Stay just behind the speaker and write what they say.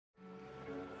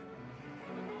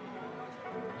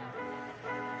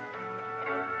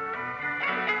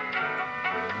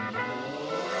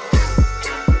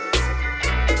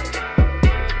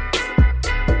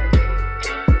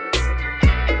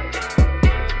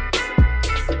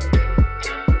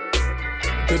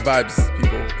Good vibes,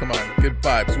 people. Come on, good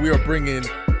vibes. We are bringing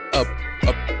a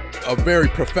very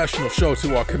professional show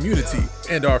to our community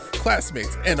and our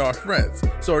classmates and our friends.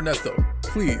 So Ernesto,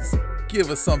 please give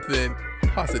us something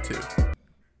positive.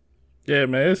 Yeah,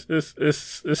 man,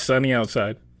 it's sunny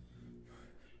outside.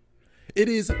 It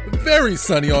is very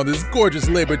sunny on this gorgeous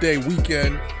Labor Day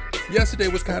weekend. Yesterday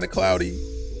was kind of cloudy.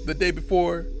 The day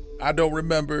before, I don't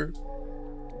remember.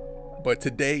 But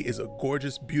today is a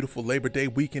gorgeous, beautiful Labor Day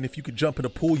weekend. If you could jump in a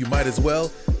pool, you might as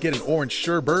well. Get an orange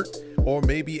sherbet or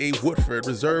maybe a Woodford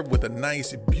Reserve with a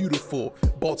nice, beautiful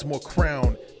Baltimore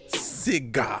Crown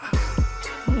cigar.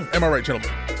 Am I right, gentlemen?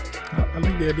 I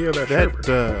like the idea of that sherbet.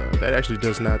 That actually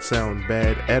does not sound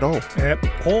bad at all. At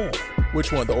all.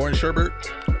 Which one? The orange sherbet?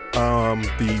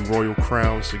 The Royal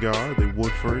Crown cigar, the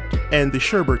Woodford, and the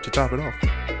sherbet to top it off.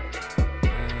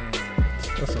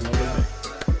 That's another day.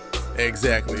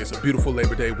 Exactly. It's a beautiful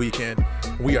Labor Day weekend.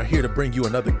 We are here to bring you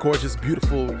another gorgeous,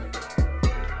 beautiful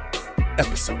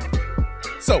episode.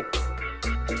 So,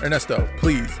 Ernesto,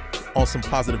 please, on some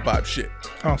positive vibe shit.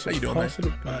 Awesome. How you doing,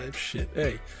 positive vibe shit.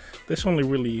 Hey, there's only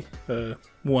really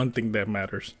one thing that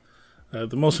matters.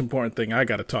 The most important thing I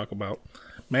got to talk about.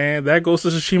 Man, that Ghost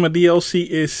of Tsushima DLC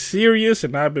is serious,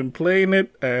 and I've been playing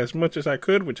it as much as I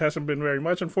could, which hasn't been very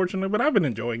much, unfortunately, but I've been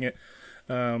enjoying it.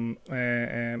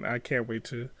 And I can't wait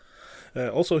to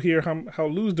also hear how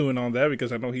Lou's doing on that,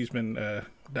 because I know he's been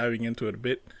diving into it a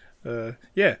bit.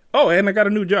 Yeah. Oh, and I got a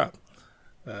new job.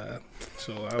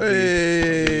 So I'll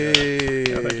be...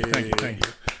 Thank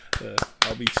you.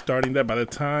 I'll be starting that by the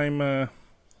time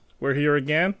we're here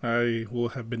again. I will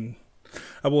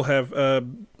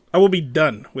be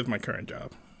done with my current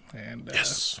job. And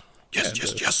Yes.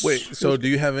 Wait, so do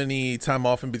you have any time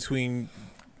off in between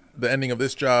the ending of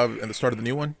this job and the start of the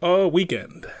new one?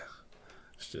 Weekend.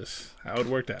 It's just how it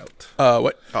worked out.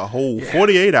 What? A whole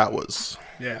 48 hours.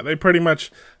 Yeah, they pretty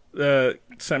much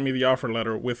sent me the offer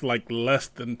letter with like less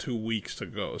than 2 weeks to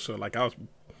go. So like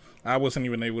I wasn't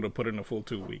even able to put in a full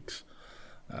 2 weeks.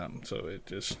 So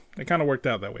it kind of worked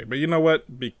out that way. But you know what?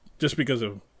 Just because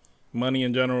of money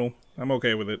in general, I'm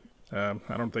okay with it. I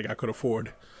don't think I could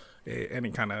afford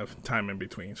any kind of time in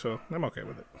between. So I'm okay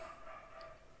with it.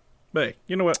 But hey,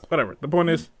 you know what? Whatever. The point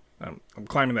is, I'm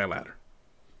climbing that ladder.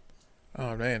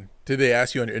 Oh, man. Did they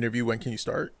ask you on your interview, when can you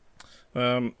start?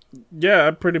 Yeah,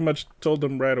 I pretty much told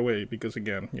them right away because,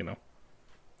 again, you know.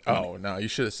 Oh, no, you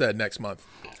should have said next month.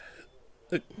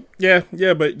 Yeah,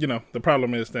 but, you know, the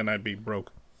problem is then I'd be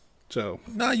broke. So.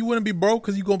 Nah, you wouldn't be broke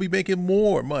because you're going to be making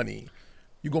more money.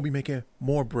 You're going to be making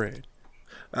more bread.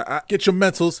 Get your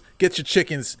mentals, get your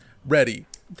chickens ready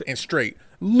and straight.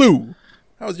 Lou,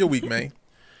 how was your week, man?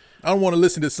 I don't want to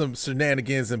listen to some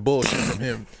shenanigans and bullshit from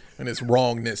him and his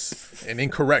wrongness and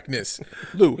incorrectness.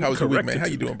 Lou, how was your week, man? How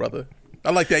you doing, brother?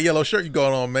 I like that yellow shirt you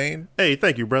got on, man. Hey,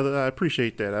 thank you, brother. I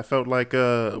appreciate that. I felt like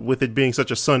with it being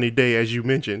such a sunny day, as you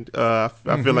mentioned, I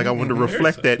feel like I wanted to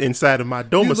reflect that inside of my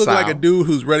domicile. You look like a dude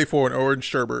who's ready for an orange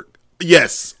sherbet.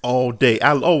 Yes, all day.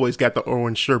 I always got the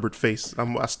orange sherbet face.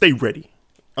 I stay ready.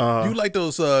 You like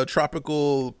those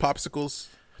tropical popsicles?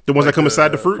 The ones that come inside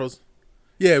the fruit?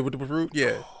 Yeah, with the fruit,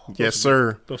 yeah. Yes,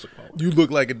 sir. You look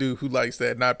like a dude who likes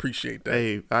that, and I appreciate that.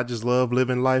 Hey, I just love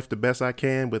living life the best I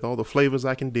can with all the flavors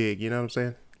I can dig, you know what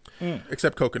I'm saying?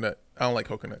 Except coconut. I don't like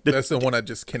coconut. That's the one I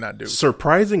just cannot do.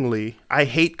 Surprisingly, I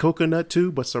hate coconut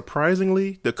too, but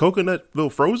surprisingly, the coconut little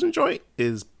frozen joint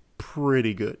is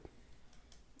pretty good.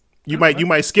 You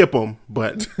might skip them,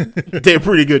 but they're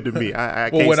pretty good to me.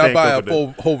 I can't when I buy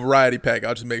coconut. a whole variety pack,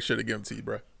 I'll just make sure to give them to you,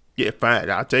 bro. Yeah, fine.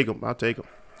 I'll take them.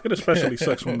 It especially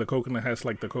sucks when the coconut has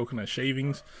like the coconut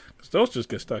shavings, because those just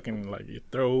get stuck in like your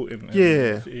throat. And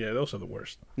yeah, those are the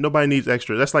worst. Nobody needs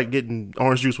extra. That's like getting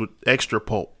orange juice with extra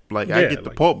pulp. Like I get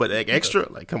the pulp, but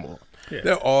extra. Like come on. Yeah.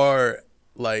 There are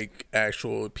like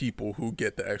actual people who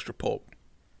get the extra pulp.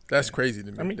 That's crazy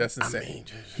to me. I mean, that's insane.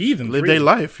 Heathen live their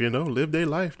life, live their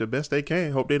life the best they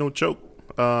can. Hope they don't choke.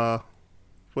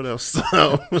 What else?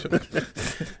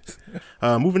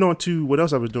 Moving on to what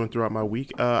else I was doing throughout my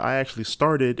week. I actually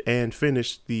started and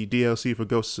finished the DLC for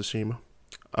Ghost of Tsushima.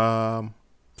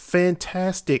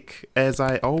 Fantastic, as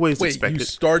I always expected. Wait, you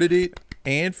started it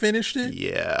and finished it?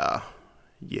 Yeah.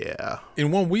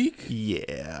 In 1 week?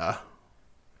 Yeah.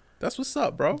 That's what's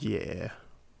up, bro. Yeah.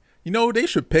 You know, they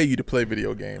should pay you to play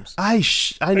video games. I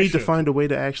need to find a way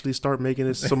to actually start making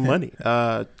this some money.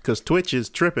 Because Twitch is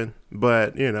tripping.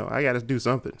 But, I got to do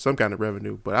something. Some kind of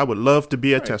revenue. But I would love to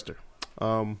be a tester.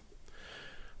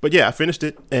 But yeah, I finished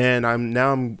it. And I'm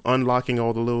unlocking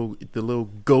all the little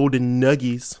golden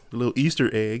nuggies, the little Easter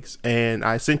eggs. And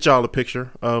I sent y'all a picture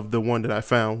of the one that I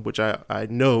found, which I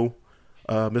know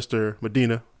Mr.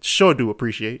 Medina sure do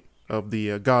appreciate. of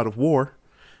the God of War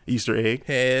Easter egg.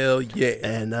 Hell yeah.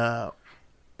 And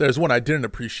there's one I didn't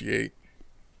appreciate.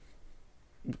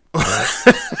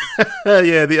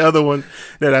 yeah, the other one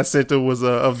that I sent her was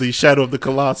of the Shadow of the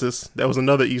Colossus. That was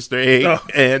another Easter egg.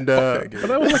 And but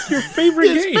that was like your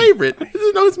favorite game. Favorite.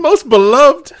 His most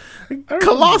beloved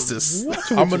Colossus.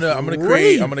 I'm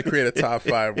gonna create a top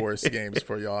 5 worst games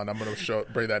for y'all, and I'm gonna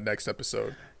bring that next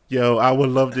episode. Yo, I would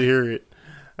love to hear it.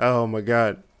 Oh my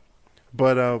god!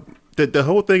 But the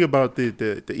whole thing about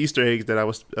the Easter eggs that I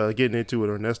was getting into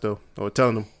with Ernesto, or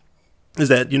telling him, is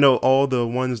that all the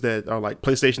ones that are like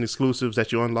PlayStation exclusives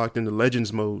that you unlocked in the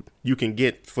Legends mode, you can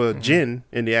get for Jin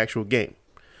in the actual game.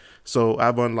 So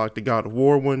I've unlocked the God of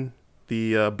War one,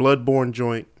 the Bloodborne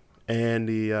joint, and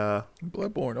the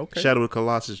Bloodborne, Shadow of the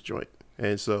Colossus joint.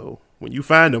 And so when you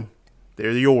find them,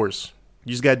 they're yours.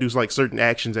 You just got to do like certain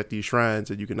actions at these shrines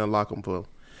and you can unlock them for.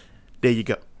 There you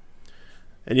go.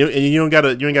 And you ain't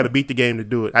gotta beat the game to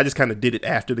do it. I just kind of did it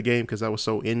after the game because I was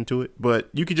so into it. But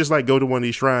you could just like go to one of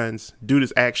these shrines, do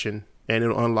this action, and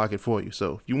it'll unlock it for you.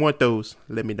 So if you want those,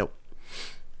 let me know.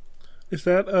 Is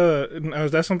that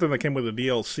something that came with the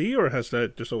DLC, or has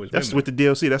that just always been That's with the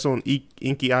DLC. That's on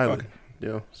Inky Island.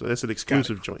 Okay. So that's an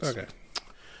exclusive joint. Okay.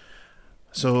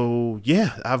 So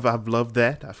yeah, I've loved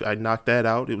that. I knocked that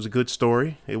out. It was a good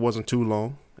story. It wasn't too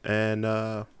long. And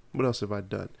what else have I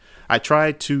done? I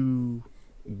tried to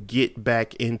get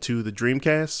back into the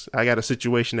Dreamcast. I got a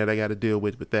situation that I got to deal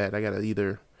with that. I got to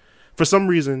either, for some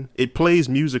reason, it plays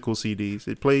musical CDs.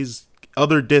 It plays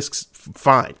other discs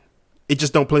fine. It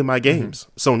just don't play my games.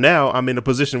 So now I'm in a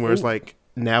position where it's like,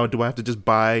 now do I have to just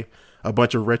buy a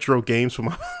bunch of retro games for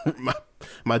my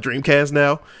Dreamcast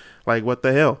now? Like, what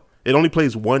the hell? It only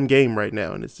plays one game right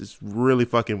now, and it's just really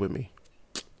fucking with me.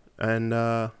 And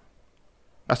I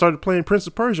started playing Prince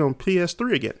of Persia on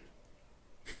PS3 again.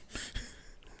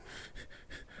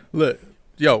 Look,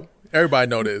 yo, everybody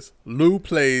know this. Lou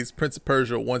plays Prince of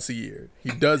Persia once a year. He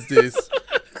does this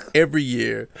every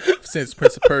year since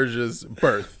Prince of Persia's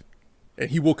birth.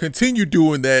 And he will continue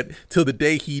doing that till the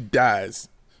day he dies.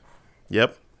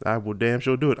 Yep, I will damn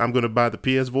sure do it. I'm going to buy the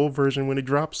PS4 version when it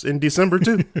drops in December,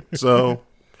 too. So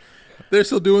they're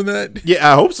still doing that?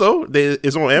 Yeah, I hope so.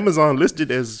 It's on Amazon listed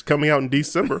as coming out in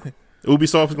December.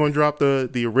 Ubisoft is going to drop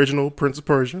the original Prince of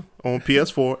Persia on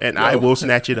PS4, and I will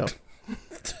snatch it up.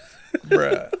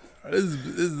 Bruh, this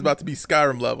is about to be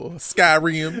Skyrim level.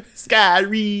 Skyrim.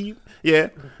 Yeah,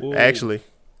 whoa. Actually.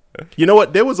 You know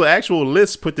what? There was an actual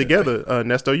list put together,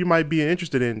 Nesto. You might be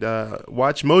interested in.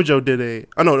 Watch Mojo did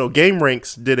Game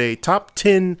Ranks did a top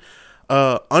 10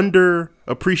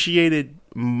 underappreciated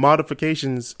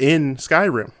modifications in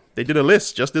Skyrim. They did a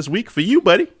list just this week for you,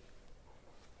 buddy.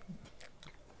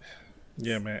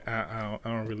 Yeah, man. I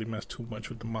don't really mess too much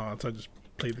with the mods. I just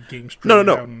play the game straight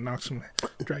no. out and knock some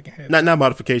dragon heads. Not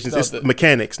modifications. It's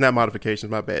mechanics, not modifications.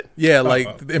 My bad. Yeah,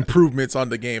 improvements on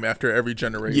the game after every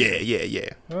generation. Yeah.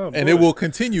 Oh, and it will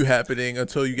continue happening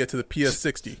until you get to the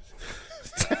PS60.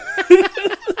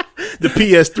 The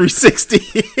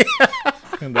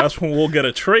PS360. And that's when we'll get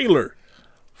a trailer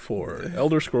for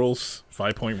Elder Scrolls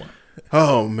 5.1.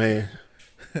 Oh man.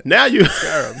 Now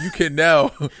Skyrim,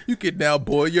 you can now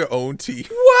boil your own tea.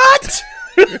 What?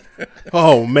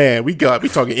 Oh man, we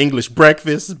talking English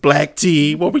breakfast, black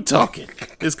tea. What we talking?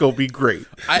 It's gonna be great.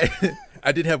 I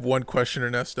did have one question,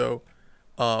 Ernesto.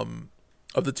 Of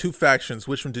the two factions,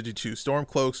 which one did you choose?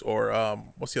 Stormcloaks or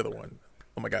what's the other one?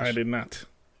 Oh my gosh, I did not.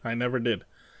 I never did.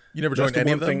 You never joined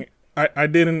any of them? I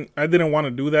didn't want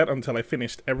to do that until I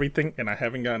finished everything, and I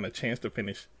haven't gotten a chance to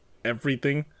finish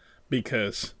everything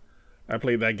because I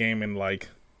played that game in like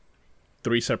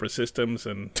 3 separate systems,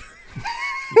 and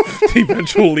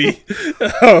eventually,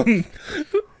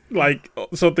 like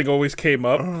something always came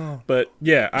up. But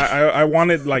yeah, I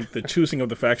wanted like the choosing of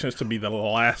the factions to be the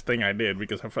last thing I did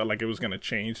because I felt like it was going to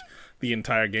change the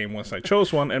entire game once I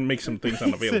chose one and make some things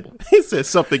unavailable. He said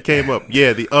something came up.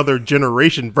 Yeah, the other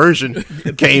generation version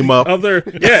came up.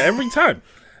 Every time.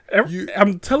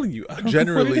 I'm telling you.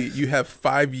 Generally, you have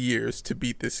 5 years to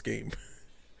beat this game.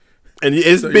 And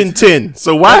it's been 10.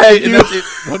 So why have you?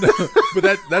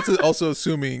 But that's also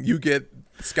assuming you get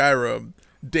Skyrim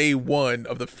day 1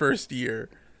 of the first year.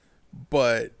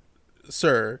 But,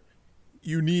 sir,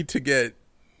 you need to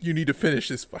finish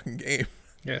this fucking game.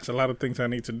 Yeah, it's a lot of things I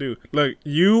need to do. Look,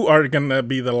 you are gonna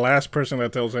be the last person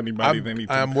that tells anybody they need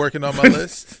to. I'm working on my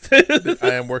list.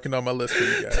 I am working on my list for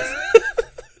you guys.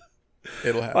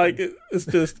 It'll happen. Like it's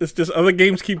just other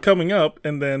games keep coming up,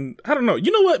 and then I don't know.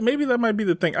 You know what? Maybe that might be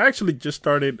the thing. I actually just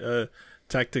started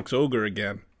Tactics Ogre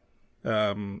again,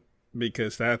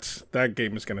 because that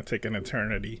game is gonna take an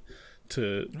eternity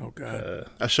to. Oh God!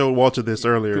 I showed Walter this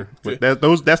earlier. But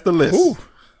that's the list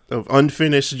of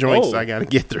unfinished joints I got to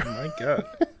get through. My God,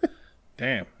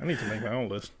 damn! I need to make my own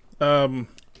list.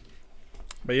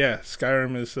 But yeah,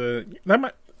 Skyrim is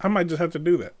I might just have to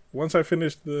do that once I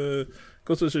finish the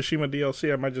Ghost of Tsushima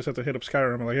DLC. I might just have to hit up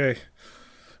Skyrim. I'm like, hey,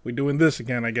 we doing this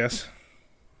again, I guess.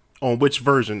 On which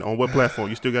version? On what platform?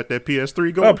 You still got that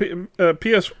PS3 going?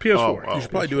 PS4. You should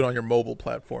probably do it on your mobile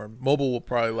platform. Mobile will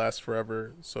probably last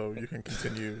forever, so you can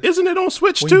continue. Isn't it on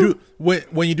Switch too?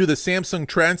 When you do the Samsung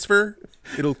transfer,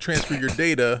 it'll transfer your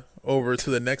data over to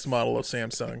the next model of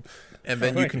Samsung, and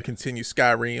then you can continue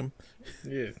Skyrim.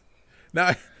 Yeah.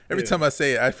 Now, every time I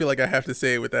say it, I feel like I have to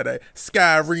say it with that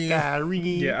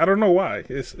Skyrim. Yeah, I don't know why.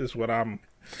 It's what I'm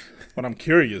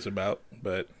curious about,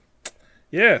 but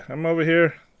yeah, I'm over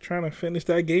here trying to finish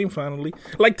that game finally.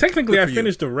 Like, technically, I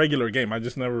finished the regular game. I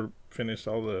just never finished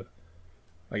all the,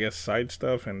 I guess, side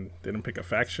stuff and didn't pick a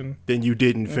faction. Then you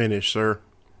didn't finish, sir.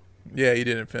 Yeah, you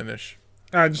didn't finish.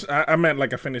 I meant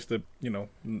like I finished the, Nah.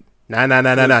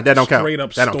 That don't count. Straight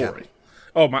up that story. don't count.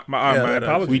 Oh, my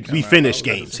apologies. We finish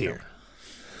games here.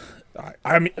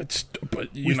 I mean,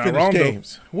 but you're not wrong,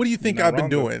 games. Though. What do you think I've been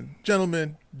doing?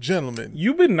 Gentlemen.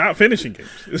 You've been not finishing games.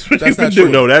 That's not true.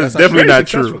 No, that is definitely not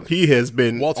true. He has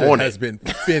been Walter has been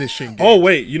finishing games. Oh,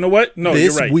 wait. You know what? No, this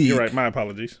you're right. Week, you're right. My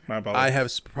apologies. I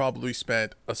have probably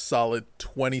spent a solid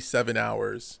 27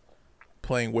 hours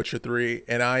playing Witcher 3,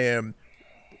 and I am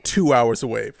 2 hours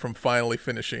away from finally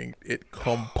finishing it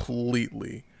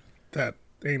completely. Don't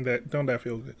that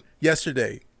feel good?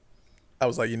 Yesterday, I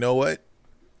was like, you know what?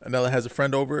 Anella has a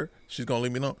friend over. She's gonna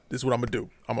leave me alone. This is what I'm gonna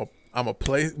do. I'm gonna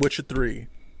play Witcher 3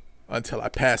 until I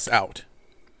pass out.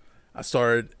 I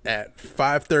started at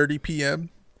 5:30 p.m.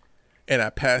 and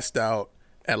I passed out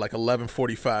at like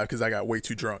 11:45 because I got way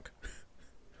too drunk.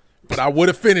 But I would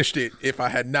have finished it if I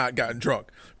had not gotten drunk.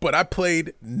 But I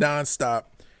played nonstop,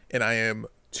 and I am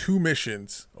 2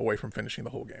 missions away from finishing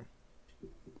the whole game.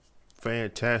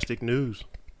 Fantastic news.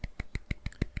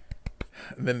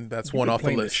 And then that's one off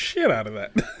the list. Shit out of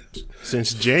that.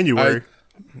 Since January.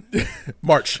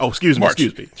 March. Oh, excuse me.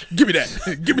 Give me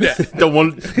that. Give me that. The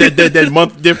one that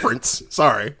month difference.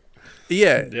 Sorry.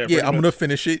 Yeah. I'm gonna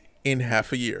finish it in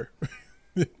half a year.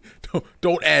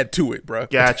 Don't add to it, bro.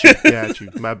 Got you.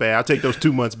 My bad. I'll take those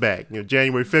 2 months back.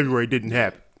 January, February didn't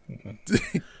happen.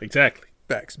 Exactly.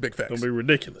 Facts. Big facts. Don't be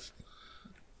ridiculous.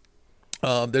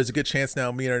 There's a good chance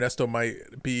now me and Ernesto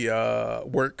might be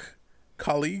work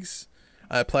colleagues.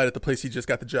 I applied at the place he just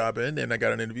got the job in, and I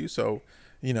got an interview. So,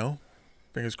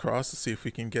 fingers crossed to see if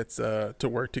we can get to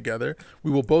work together.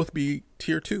 We will both be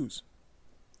tier 2s.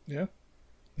 Yeah,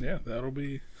 that'll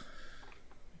be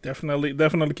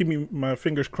definitely keeping my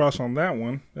fingers crossed on that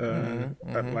one.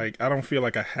 I don't feel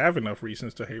like I have enough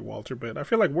reasons to hate Walter, but I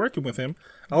feel like working with him,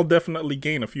 I'll definitely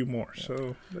gain a few more.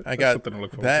 So I got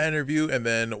that interview, and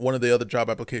then one of the other job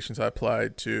applications I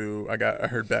applied to, I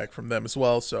heard back from them as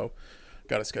well. So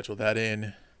got to schedule that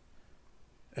in,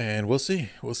 and we'll see.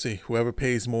 Whoever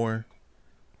pays more,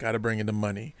 got to bring in the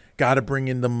money.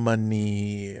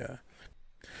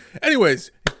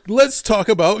 Anyways, let's talk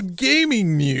about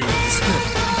gaming news.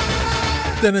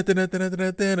 Yeah,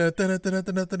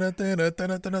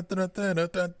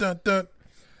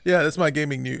 that's my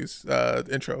gaming news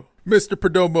intro. Mr.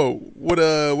 Perdomo,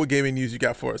 what gaming news you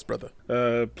got for us, brother?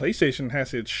 PlayStation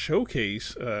has its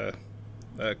showcase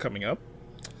coming up,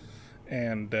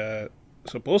 and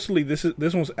supposedly this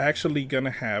one's actually gonna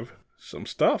have some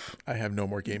stuff. I have no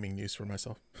more gaming news for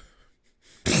myself.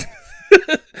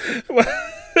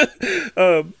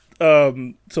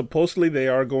 Supposedly they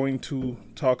are going to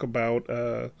talk about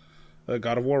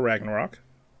God of War Ragnarok,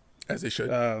 as they should.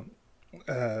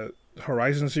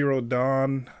 Horizon Zero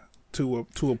Dawn to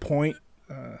a point.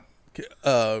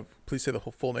 Please say the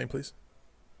whole full name, please.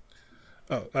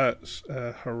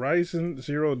 Horizon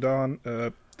Zero Dawn.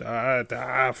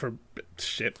 For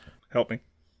shit, help me.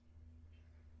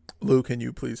 Lou, can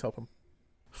you please help him?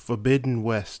 Forbidden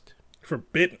West.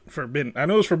 Forbidden. I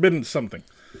know it's forbidden something.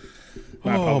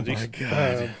 My apologies. Oh my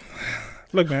god!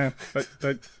 Look, man.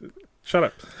 Shut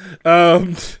up.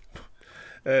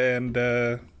 And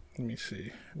let me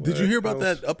see. Did you hear about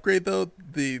that upgrade though?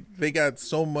 They got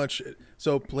so much.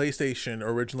 So PlayStation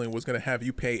originally was going to have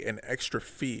you pay an extra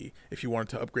fee if you wanted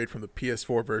to upgrade from the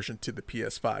PS4 version to the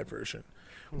PS5 version,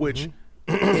 which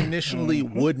initially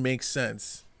would make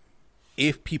sense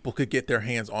if people could get their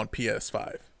hands on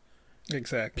PS5.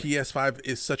 Exactly. PS5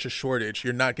 is such a shortage,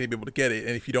 you're not going to be able to get it,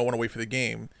 and if you don't want to wait for the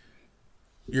game,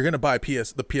 you're going to buy the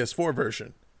PS4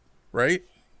 version, right?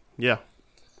 Yeah.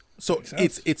 So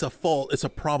it's a fault, it's a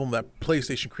problem that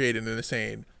PlayStation created, and they're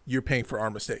saying you're paying for our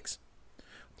mistakes.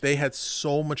 they had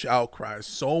so much outcry,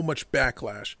 so much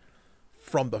backlash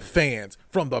from the fans,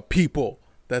 from the people,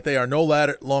 that they are no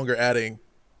longer adding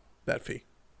that fee.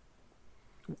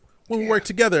 When we work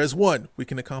together as one, we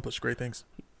can accomplish great things.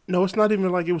 No, it's not even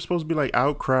like it was supposed to be like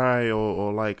outcry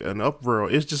or like an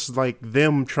uproar. It's just like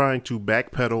them trying to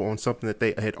backpedal on something that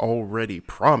they had already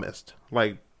promised.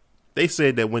 Like, they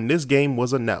said that when this game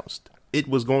was announced, it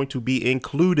was going to be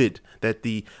included, that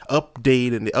the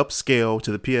update and the upscale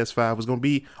to the PS5 was going to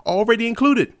be already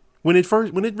included when it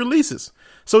releases.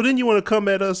 So then you want to come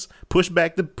at us, push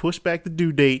back the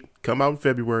due date, come out in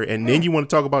February, and then you want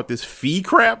to talk about this fee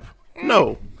crap?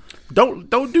 No. Don't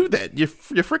do that. You're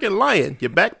freaking lying. You're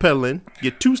backpedaling.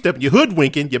 You're two-stepping. You're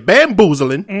hoodwinking. You're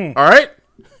bamboozling. All right?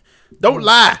 Don't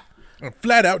lie. I'm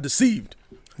flat out deceived.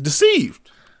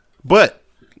 But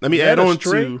let me add on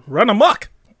to run amok.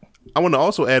 I want to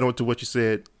also add on to what you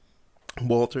said,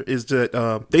 Walter, is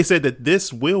that they said that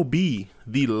this will be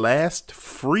the last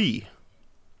free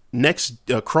next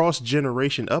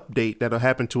cross-generation update that'll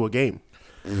happen to a game.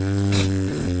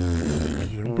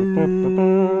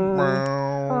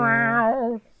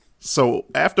 So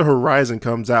after Horizon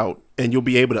comes out, and you'll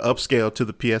be able to upscale to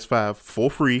the PS5 for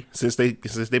free, since they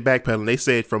backpedaling, they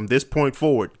said from this point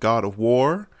forward, God of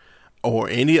War or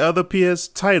any other PS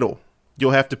title,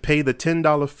 you'll have to pay the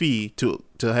 $10 fee to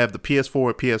have the PS4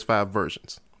 or PS5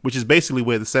 versions, which is basically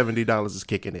where the $70 is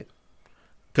kicking in.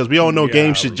 Because we all know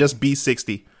games should just be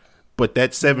 $60, but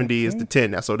that $70 is the $10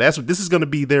 now. So this is going to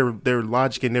be their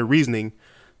logic and their reasoning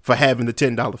for having the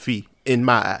 $10 fee in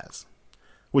my eyes,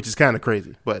 which is kind of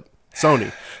crazy. But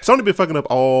Sony been fucking up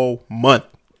all month,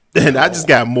 and I just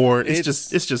got more. It's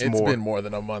just more. It's been more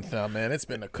than a month now, man. It's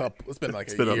been a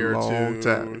year or two.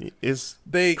 Time. It's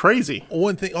crazy.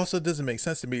 One thing also doesn't make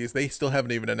sense to me is they still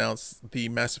haven't even announced the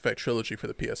Mass Effect trilogy for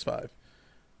the PS5.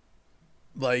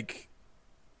 Like,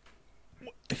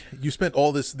 you spent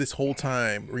all this whole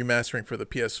time remastering for the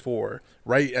PS4,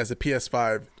 right as the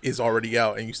PS5 is already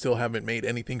out, and you still haven't made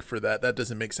anything for that. That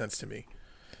doesn't make sense to me.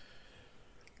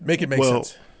 Make it make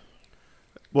sense.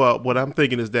 Well, what I'm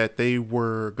thinking is that they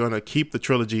were going to keep the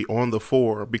trilogy on the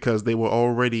 4 because they were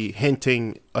already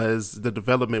hinting as the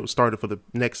development was started for the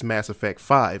next Mass Effect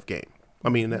 5 game. I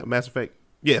mean, Mass Effect,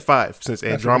 5, since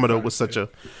Andromeda was such a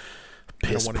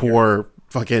piss poor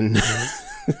fucking...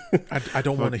 I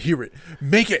don't want to hear it.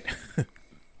 Make it.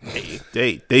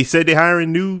 They said they're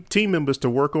hiring new team members to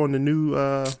work on the new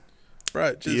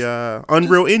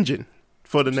Unreal Engine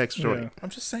for the next story. Yeah. I'm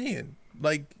just saying.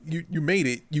 Like, you made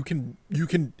it. You can.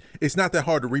 It's not that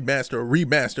hard to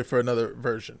remaster for another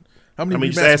version. How many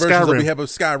remaster versions do we have of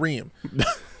Skyrim?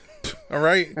 All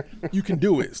right, you can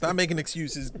do it. Stop making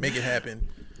excuses. Make it happen.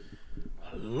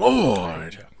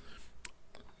 Lord,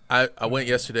 I went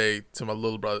yesterday to my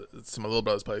little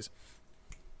brother's place.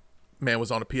 Man was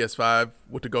on a PS5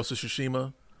 with the Ghost of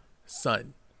Tsushima.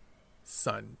 Son,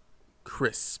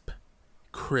 crisp.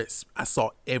 I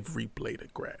saw every blade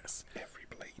of grass.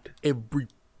 Every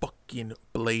fucking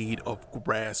blade of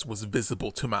grass was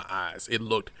visible to my eyes. It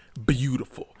looked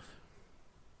beautiful.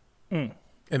 And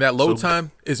that load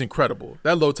time is incredible.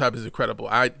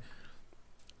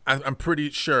 I'm pretty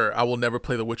sure I will never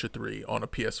play The Witcher 3 on a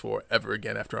PS4 ever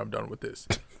again after I'm done with this.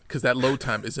 Because that load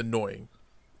time is annoying.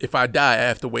 If I die, I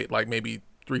have to wait like maybe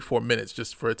 3-4 minutes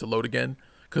just for it to load again.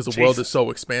 Because the world is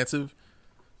so expansive.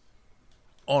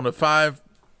 On a 5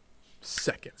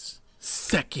 seconds.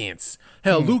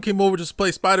 Hell, Lou came over to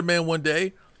play Spider-Man one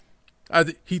day.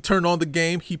 He turned on the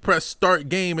game. He pressed start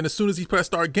game. And as soon as he pressed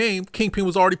start game, Kingpin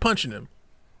was already punching him.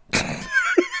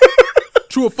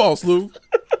 True or false, Lou?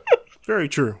 Very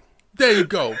true. There you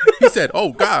go. He said,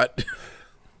 "Oh God,"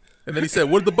 and then he said,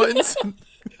 "What are the buttons?"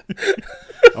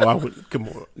 Come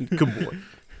on.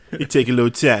 It take a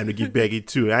little time to get back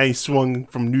into it. I ain't swung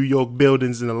from New York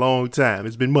buildings in a long time.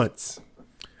 It's been months.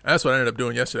 And that's what I ended up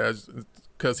doing yesterday.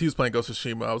 Because he was playing Ghost of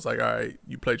Tsushima, I was like, "All right,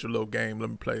 you played your little game. Let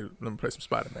me play some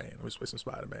Spider-Man. Let me play some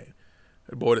Spider-Man."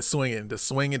 Boy, the swinging, the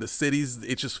cities,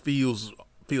 it just feels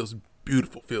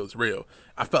beautiful, feels real.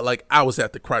 I felt like I was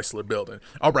at the Chrysler Building.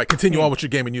 All right, continue on with your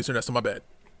gaming news, and that's on my bad.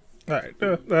 All right,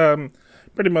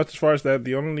 pretty much as far as that,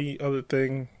 the only other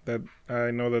thing that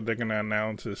I know that they're going to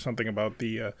announce is something about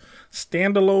the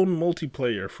standalone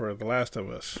multiplayer for The Last of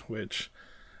Us, which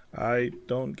I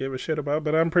don't give a shit about,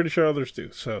 but I'm pretty sure others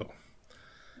do. So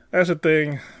that's a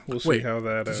thing. We'll see how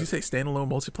that. Did you say standalone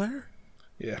multiplayer?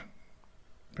 Yeah.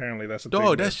 Apparently that's a thing.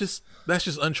 Oh, that's just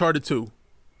Uncharted 2.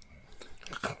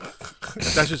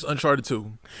 That's just Uncharted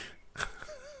 2.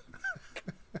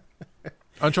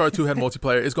 Uncharted 2 had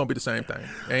multiplayer. It's gonna be the same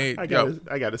thing. I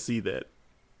gotta see that.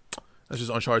 That's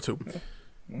just Uncharted 2.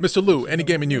 Mr. Lou, any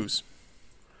gaming news?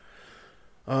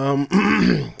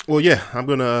 Well, yeah, I'm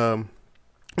gonna.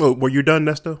 Well, were you done,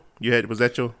 Nesto? Was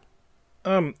that your?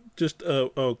 Just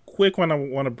a quick one I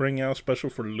want to bring out, special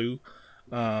for Lou.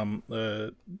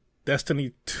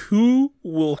 Destiny 2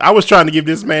 will. I was trying to give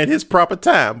this man his proper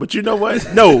time, but you know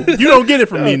what? No, you don't get it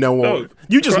from me no more.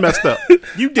 You just messed up.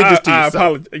 You did this to yourself. I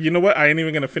apologize. You know what? I ain't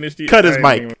even gonna finish the. Cut his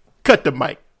mic. Cut the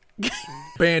mic.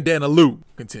 Bandana Lou.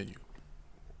 Continue.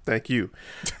 Thank you.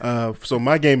 So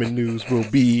my gaming news will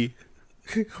be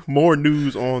more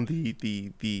news on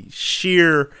the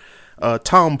sheer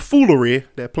tomfoolery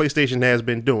that PlayStation has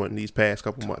been doing these past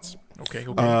couple months. Okay.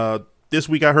 This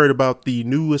week I heard about the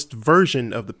newest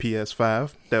version of the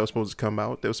PS5 that was supposed to come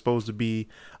out. That was supposed to be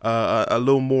a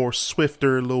little more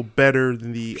swifter, a little better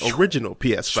than the original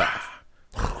PS5.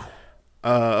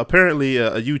 Apparently,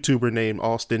 a YouTuber named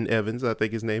Austin Evans, I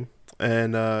think his name,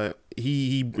 and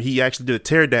he actually did a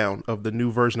teardown of the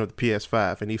new version of the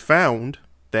PS5, and he found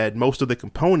that most of the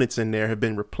components in there have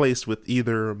been replaced with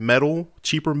either metal,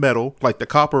 cheaper metal, like the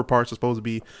copper parts are supposed to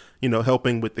be,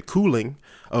 helping with the cooling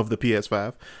of the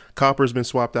PS5. Copper's been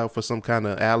swapped out for some kind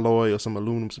of alloy or some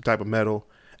aluminum, some type of metal.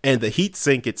 And the heat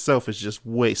sink itself is just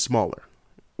way smaller,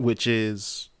 which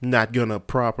is not going to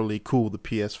properly cool the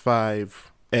PS5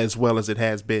 as well as it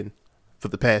has been for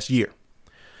the past year.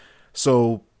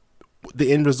 So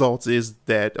the end result is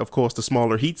that, of course, the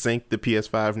smaller heat sink, the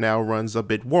PS5 now runs a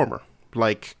bit warmer,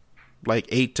 like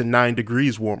 8 to 9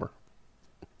 degrees warmer,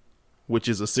 which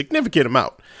is a significant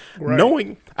amount.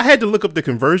 Right. I had to look up the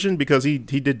conversion because he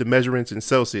did the measurements in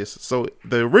Celsius. So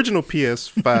the original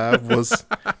PS5 was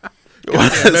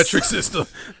metric system.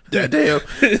 Damn.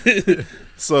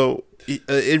 So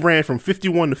it ran from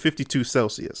 51 to 52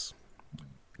 Celsius.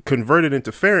 Converted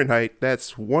into Fahrenheit,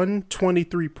 that's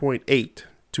 123.8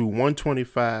 to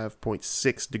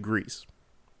 125.6 degrees,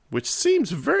 which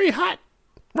seems very hot,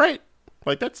 right?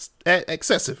 Like that's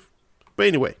excessive. But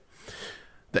anyway,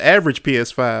 the average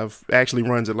PS5 actually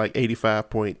runs at like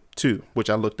 85.2, which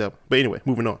I looked up. But anyway,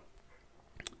 moving on.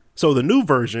 So the new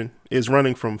version is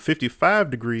running from 55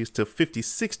 degrees to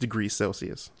 56 degrees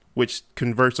Celsius, which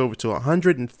converts over to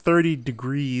 130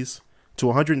 degrees to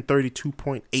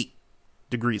 132.8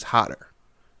 degrees hotter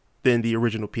than the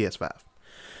original PS5. A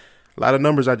lot of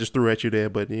numbers I just threw at you there,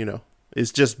 but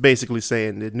it's just basically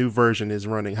saying the new version is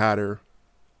running hotter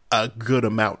a good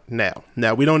amount now.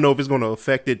 Now, we don't know if it's going to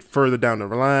affect it further down the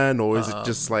line, or is it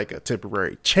just like a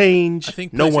temporary change? I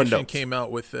think no one knows. PlayStation came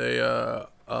out with a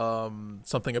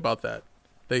something about that.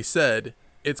 They said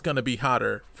it's going to be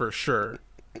hotter for sure,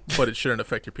 but it shouldn't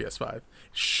affect your PS5.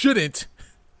 Shouldn't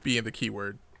be in the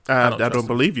keyword. I don't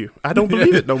believe you. I don't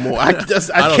believe it no more. I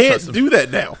can't do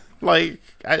that now. Like,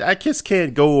 I just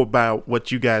can't go about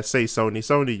what you guys say, Sony.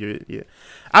 Sony,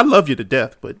 I love you to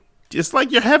death, but it's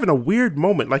like you're having a weird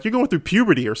moment. Like you're going through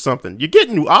puberty or something. You're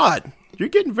getting odd. You're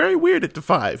getting very weird at the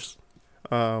fives.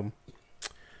 So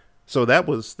that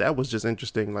was just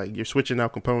interesting. Like you're switching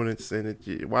out components, and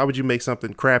why would you make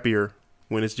something crappier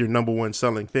when it's your number one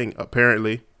selling thing?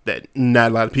 Apparently, that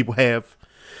not a lot of people have.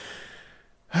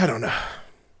 I don't know.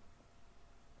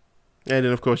 And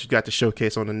then, of course, you got the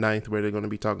showcase on the 9th where they're going to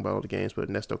be talking about all the games, but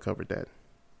Nesto covered that.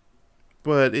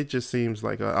 But it just seems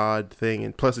like an odd thing,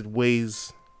 and plus it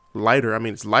weighs lighter. I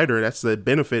mean, it's lighter. That's the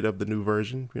benefit of the new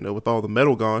version, with all the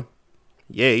metal gone.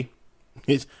 Yay.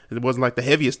 It wasn't like the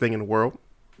heaviest thing in the world.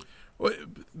 Well,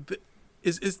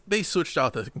 they switched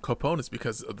out the components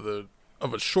because of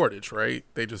a shortage, right?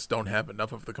 They just don't have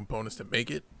enough of the components to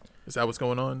make it. Is that what's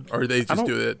going on? Or they just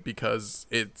do it because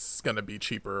it's going to be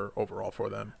cheaper overall for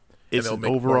them? It's an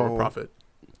overall profit.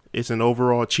 It's an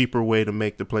overall cheaper way to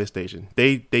make the PlayStation.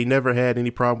 They never had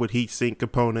any problem with heat sink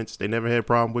components. They never had a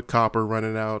problem with copper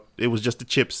running out. It was just the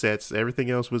chipsets.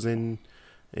 Everything else was in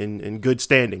good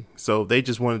standing. So they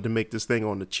just wanted to make this thing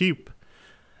on the cheap.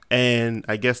 And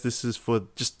I guess this is for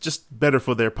just better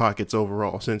for their pockets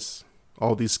overall, since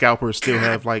all these scalpers still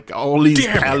have like all these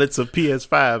pallets of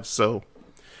PS5. So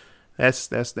that's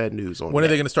that news on. When are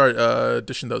they going to start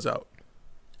dishing those out?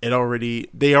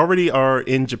 They already are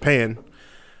in Japan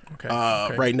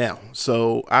right now.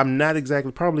 So I'm not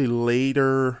exactly, probably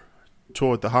later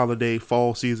toward the holiday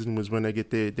fall season was when they get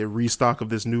their restock of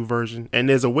this new version. And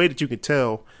there's a way that you can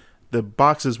tell the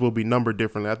boxes will be numbered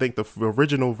differently. I think the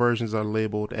original versions are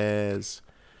labeled as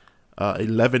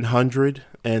 1100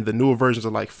 and the newer versions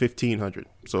are like 1500.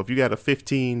 So if you got a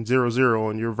 1500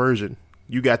 on your version,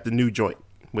 you got the new joint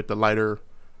with the lighter,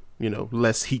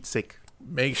 less heat sink.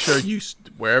 Make sure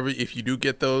if you do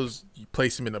get those, you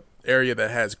place them in an area that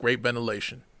has great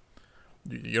ventilation.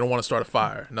 You don't want to start a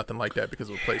fire, nothing like that because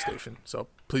of a PlayStation. So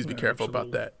please be careful about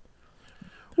that.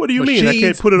 What do you mean? I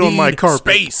can't put it on my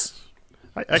carpet. Space.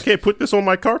 I can't put this on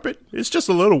my carpet. It's just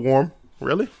a little warm.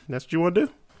 Really? That's what you want to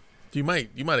do? You might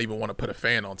even want to put a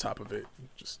fan on top of it.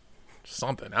 Just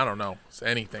something. I don't know. It's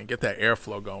anything. Get that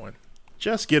airflow going.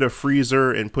 Just get a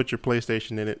freezer and put your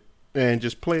PlayStation in it and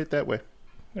just play it that way.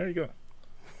 There you go.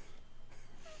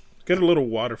 Get a little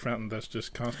water fountain that's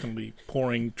just constantly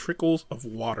pouring trickles of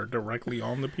water directly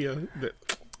on the PS.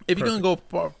 If you're going to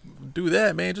go do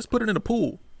that, man, just put it in the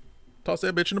pool. Toss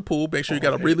that bitch in the pool. Make sure you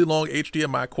got a really long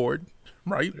HDMI cord,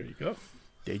 right? There you go.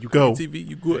 There you go. TV,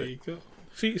 you good. There you go.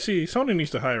 See, Sony needs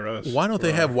to hire us. Why don't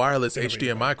they have wireless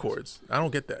HDMI cords? I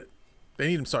don't get that. They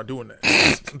need to start doing that.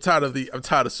 I'm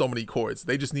tired of so many cords.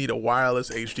 They just need a wireless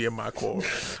HDMI cord.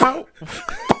 How?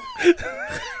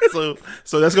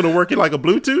 So that's gonna work in like a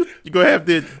Bluetooth? You're gonna have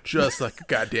the Just like a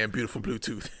goddamn beautiful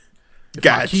Bluetooth. If my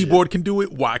Gotcha. keyboard can do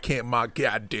it, why can't my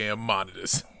goddamn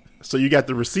monitors? So you got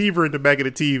the receiver in the back of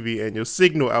the TV and your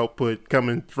signal output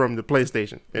coming from the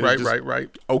PlayStation. And Right.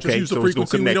 Okay, Just use the so it's gonna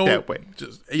frequency we connect don't. that way.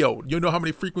 Just you know how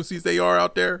many frequencies they are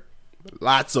out there?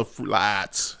 Lots of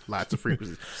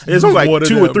frequencies. There's only One like of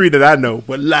 2 or them. 3 that I know,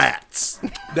 but lots.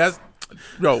 That's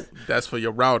for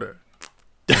your router.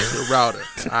 That's your router.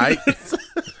 All right.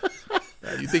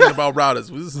 Now, you thinking about routers?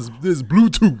 This is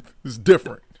Bluetooth. It's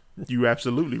different. You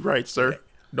absolutely right, sir.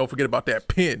 Don't forget about that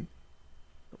pin.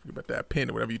 Don't forget about that pin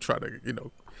or whatever you try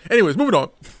to, Anyways, moving on.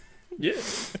 Yeah.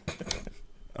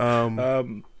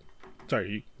 Sorry,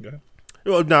 you go ahead.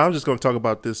 Well, no, I'm just going to talk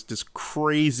about this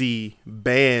crazy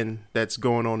ban that's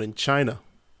going on in China.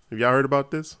 Have y'all heard about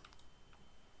this?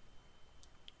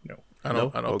 No. I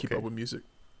don't keep Okay. up with music.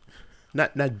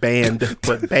 Not banned,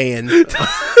 but ban.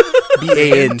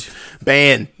 Banned.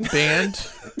 Ban. Band?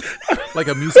 Like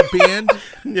a music band?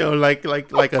 You know, like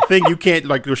a thing you can't,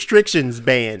 like restrictions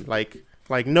ban. Like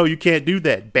no, you can't do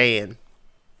that. Ban.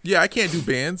 Yeah, I can't do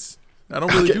bands. I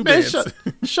don't really do Man, bands.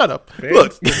 shut up. Bands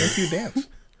Look, that make you dance.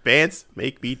 bands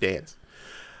make me dance.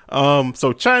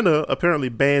 So China apparently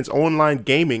bans online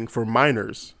gaming for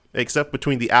minors, except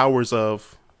between the hours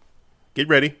of, get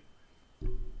ready,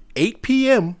 8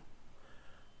 p.m.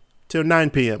 till 9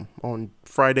 p.m. on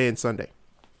Friday and Sunday.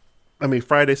 I mean,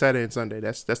 Friday, Saturday, and Sunday.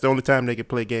 That's the only time they can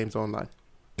play games online.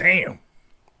 Damn.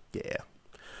 Yeah.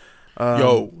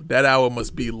 Yo, that hour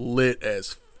must be lit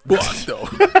as fuck, though.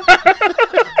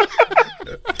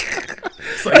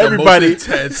 It's like Everybody- the most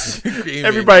intense gaming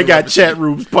Everybody you've got ever chat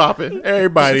rooms popping.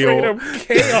 Everybody Straight on. up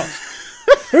chaos.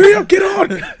 Hurry up, get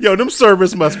on. Yo, them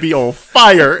servers must be on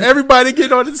fire. Everybody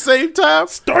get on at the same time.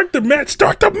 Start the match.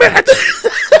 Start the match.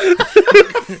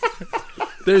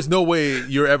 There's no way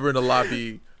you're ever in a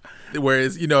lobby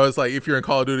whereas, it's like if you're in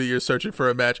Call of Duty, you're searching for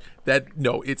a match.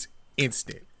 It's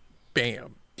instant.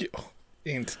 Bam.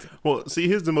 Instant. Well, see,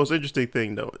 here's the most interesting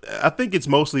thing, though. I think it's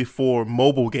mostly for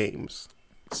mobile games.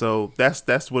 So that's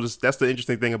the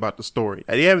interesting thing about the story.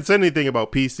 They haven't said anything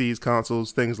about PCs,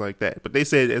 consoles, things like that. But they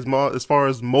said as far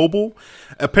as mobile,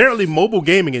 apparently mobile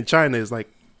gaming in China is like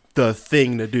the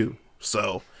thing to do.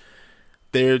 So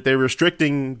they're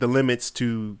restricting the limits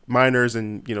to minors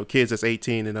and kids that's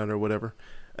 18 and under or whatever.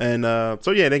 And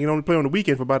so yeah, they can only play on the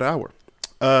weekend for about an hour.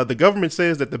 The government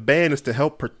says that the ban is to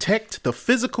help protect the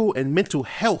physical and mental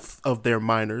health of their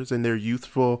minors and their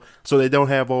youthful, so they don't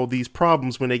have all these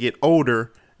problems when they get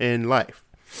older in life.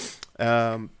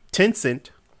 Tencent,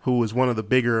 who is one of the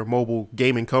bigger mobile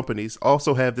gaming companies,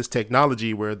 also have this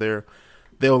technology where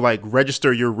they'll like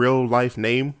register your real life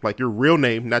name, like your real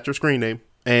name, not your screen name,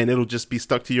 and it'll just be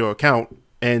stuck to your account.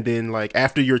 And then like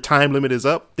after your time limit is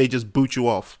up, they just boot you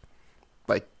off.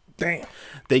 Like, Damn.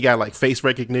 they got like face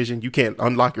recognition. You can't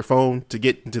unlock your phone to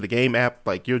get into the game app.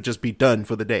 Like, you'll just be done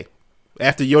for the day.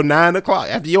 After your 9 o'clock,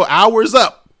 after your hour's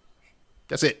up,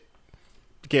 that's it.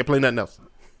 You can't play nothing else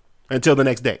until the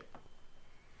next day.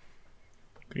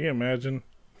 Can you imagine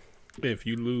if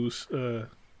you lose your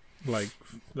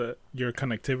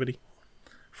connectivity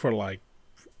for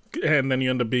and then you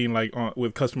end up being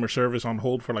with customer service on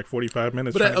hold for 45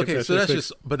 minutes?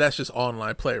 But that's just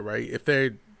online play, right? If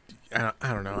they're I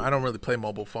don't know. I don't really play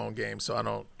mobile phone games, so I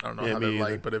don't know how they're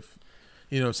like. But if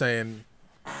you know what I'm saying,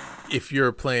 if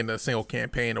you're playing a single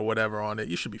campaign or whatever on it,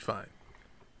 you should be fine.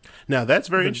 Now that's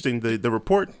very interesting. The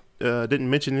report didn't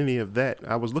mention any of that.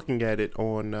 I was looking at it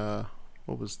on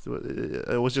it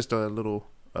was just a little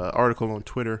article on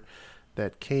Twitter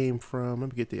that came from. Let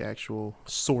me get the actual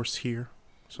source here,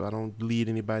 so I don't lead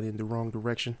anybody in the wrong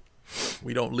direction.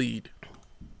 We don't lead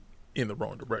in the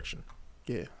wrong direction.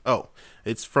 Yeah. Oh,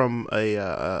 it's from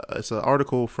it's an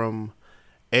article from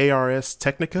ARS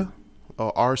Technica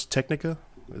or Ars Technica.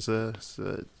 It's a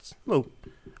little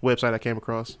website I came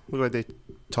across. Look like they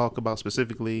talk about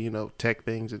specifically, tech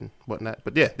things and whatnot.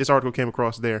 But yeah, this article came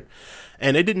across there,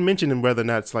 and they didn't mention whether or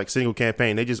not it's like single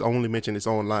campaign. They just only mentioned it's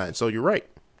online. So you're right.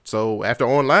 So after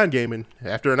online gaming,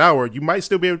 after an hour, you might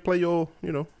still be able to play your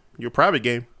private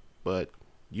game, but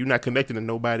you're not connected to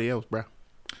nobody else, bro.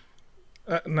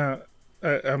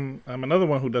 I'm another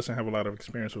one who doesn't have a lot of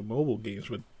experience with mobile games,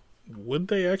 but would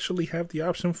they actually have the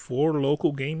option for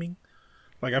local gaming?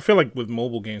 Like, I feel like with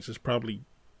mobile games, it's probably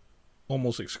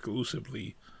almost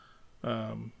exclusively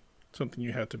something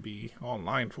you have to be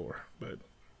online for. But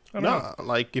I don't know.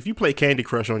 Like if you play Candy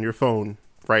Crush on your phone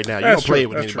right now, you don't play it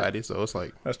with anybody. So it's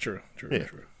like that's true. Yeah.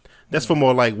 That's for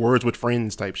more like Words with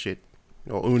Friends type shit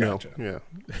or Uno. Gotcha.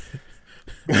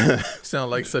 Yeah.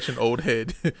 Sound like such an old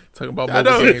head talking about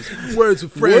mobile games. Words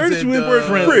with Friends.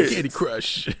 Candy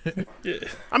Crush. Yeah.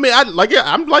 I mean, I'm like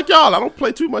y'all. I don't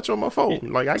play too much on my phone.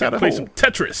 Like I gotta play some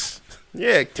Tetris.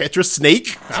 Yeah, Tetris,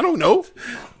 Snake. I don't know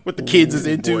what the kids is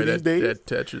into these days. That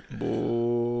Tetris,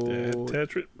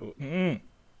 Tetris.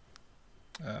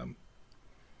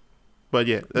 But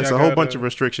yeah, there's a whole bunch of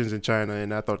restrictions in China,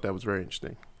 and I thought that was very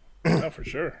interesting. Oh, for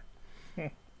sure.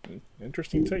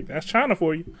 Interesting take. That's China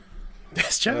for you.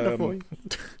 That's China for you.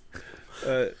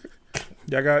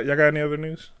 Y'all got any other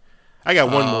news? I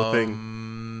got one more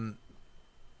thing.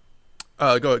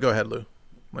 Go ahead, Lou.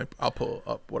 I'll pull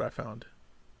up what I found.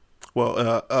 Well,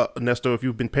 Nesto, if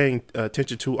you've been paying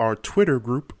attention to our Twitter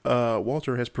group,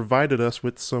 Walter has provided us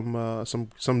with some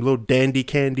little dandy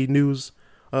candy news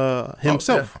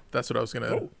himself. Yeah, that's what I was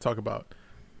gonna talk about.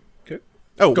 Okay.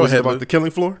 Oh, go ahead about Lou. The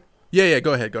Killing Floor? Yeah.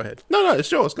 Go ahead. No, it's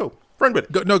yours. Go. Run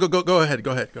with it. Go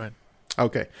ahead.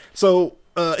 Okay. So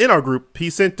in our group, he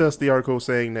sent us the article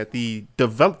saying that the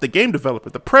game developer,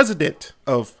 the president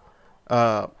of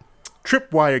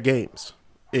Tripwire Games,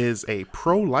 is a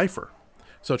pro-lifer.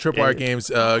 So Tripwire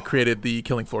Games created the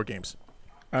Killing Floor games.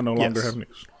 I no longer have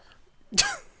news.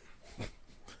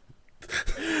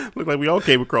 Look like we all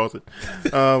came across it.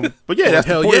 But yeah, that's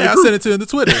hell the point yeah! of the I group. sent it to him to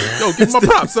Twitter. Yo, give him my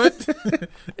props, son.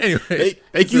 Anyway,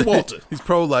 thank you, Walter. He's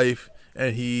pro-life,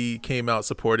 and he came out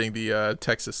supporting the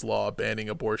Texas law banning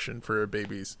abortion for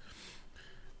babies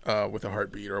with a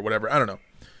heartbeat or whatever. I don't know.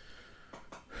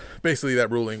 Basically, that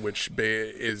ruling, which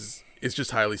is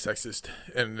just highly sexist,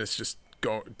 and it's just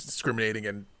discriminating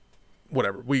and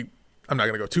whatever. I'm not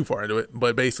gonna go too far into it,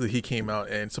 but basically, he came out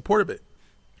and supported it.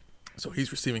 So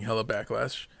he's receiving hella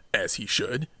backlash, as he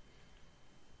should.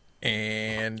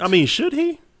 And I mean, should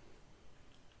he?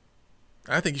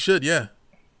 I think he should, yeah.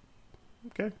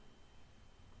 Okay.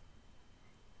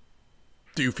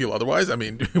 Do you feel otherwise? I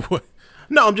mean, what?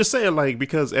 No, I'm just saying, like,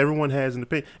 because everyone has an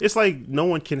opinion. It's like no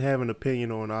one can have an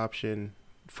opinion or an option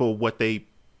for what they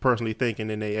personally think, and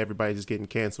then everybody's just getting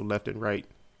canceled left and right.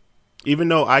 Even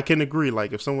though I can agree,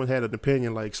 like, if someone had an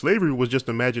opinion like slavery was just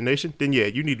imagination, then yeah,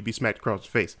 you need to be smacked across the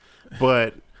face.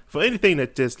 But for anything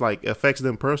that just, like, affects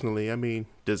them personally, I mean,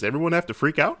 does everyone have to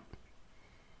freak out?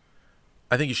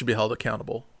 I think you should be held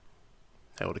accountable.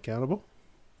 Held accountable?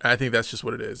 I think that's just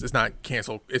what it is. It's not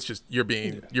canceled. It's just you're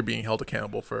being held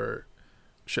accountable for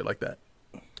shit like that.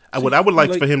 What I would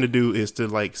like for him to do is to,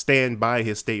 like, stand by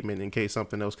his statement in case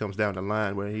something else comes down the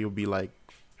line, where he'll be like,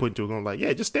 put into him like,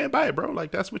 yeah, just stand by it, bro. Like,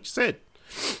 that's what you said.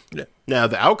 Yeah. Now,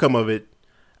 the outcome of it,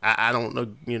 I don't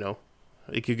know,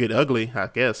 it could get ugly, I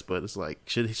guess, but it's like,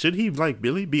 should he, like,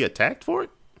 really be attacked for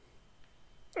it?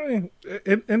 I mean,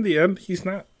 in the end, he's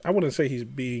not, I wouldn't say he's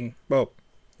being, well,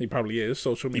 he probably is,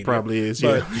 social media. He probably is,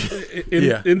 but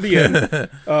yeah. in the end,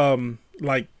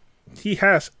 like, he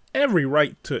has every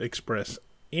right to express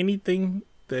anything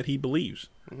that he believes,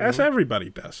 as everybody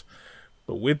does.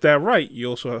 But with that right, you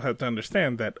also have to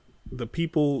understand that the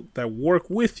people that work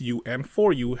with you and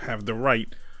for you have the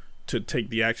right to take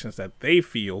the actions that they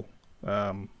feel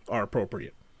are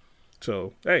appropriate.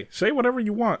 So, hey, say whatever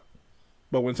you want.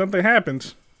 But when something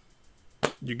happens,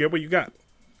 you get what you got.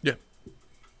 Yeah.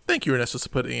 Thank you, Ernesto, for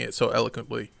putting it so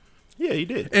eloquently. Yeah, he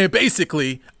did. And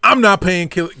basically, I'm not paying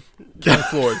Killing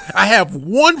Floor. I have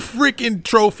one freaking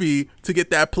trophy to get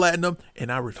that platinum,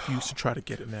 and I refuse to try to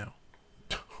get it now.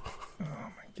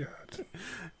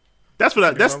 That's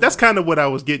what that's kind of what I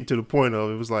was getting to the point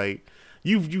of. It was like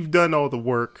you've done all the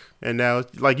work, and now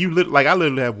like I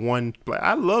literally have one. Like,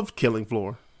 I love Killing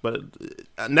Floor, but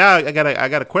now I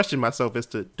gotta question myself as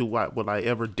to will I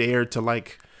ever dare to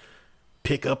like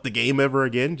pick up the game ever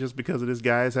again just because of this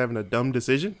guy's having a dumb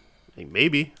decision? Like,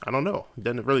 maybe, I don't know. It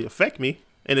doesn't really affect me,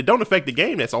 and it don't affect the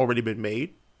game that's already been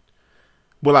made.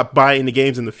 Will I buy any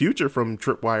games in the future from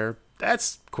Tripwire?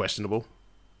 That's questionable.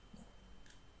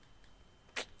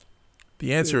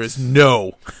 The answer is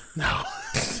no. No.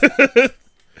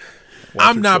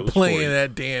 I'm not playing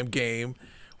that damn game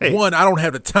Hey. One, I don't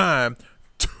have the time.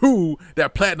 Two,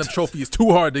 that platinum trophy is too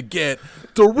hard to get.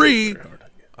 Three,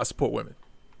 I support women.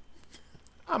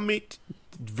 I mean,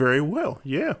 very well.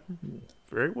 Yeah,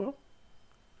 very well.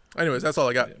 Anyways, that's all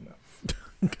I got.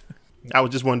 I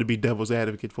was just wanting to be devil's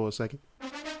advocate for a second.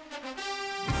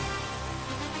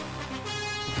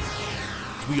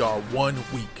 We are 1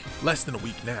 week, less than a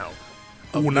week now,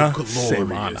 of Una the glorious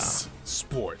semana.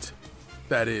 sport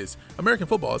that is American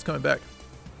football is coming back.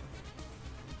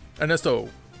 Ernesto,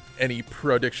 any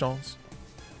predictions?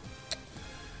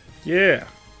 Yeah.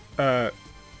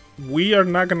 We are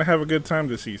not going to have a good time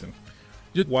this season.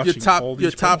 Your Watching top, all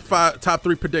your these top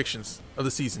three predictions of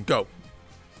the season. Go.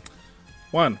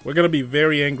 One, we're going to be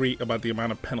very angry about the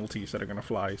amount of penalties that are going to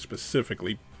fly,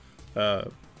 specifically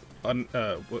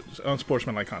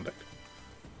unsportsmanlike conduct.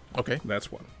 Okay.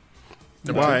 That's one.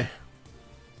 Why?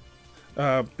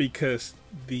 Because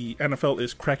the NFL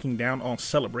is cracking down on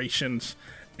celebrations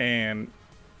and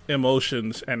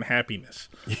emotions and happiness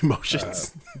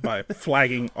Emotions. by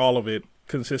flagging all of it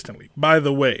consistently. By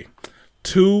the way,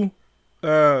 2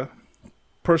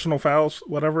 personal fouls,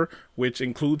 whatever, which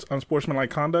includes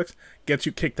unsportsmanlike conduct, gets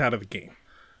you kicked out of the game.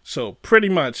 So pretty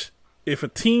much, if a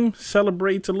team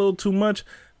celebrates a little too much,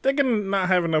 they're gonna not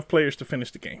have enough players to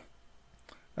finish the game.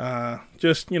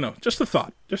 Just a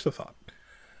thought. Just a thought.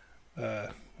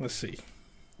 Let's see.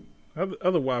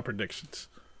 Other wild predictions.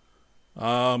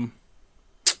 I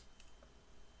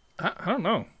don't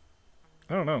know.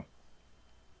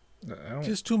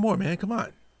 Just 2 more, man. Come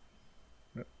on.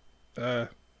 Let's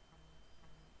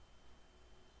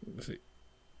see.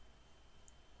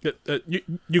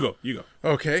 You go.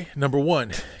 Okay. Number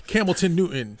 1, Campbellton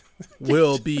Newton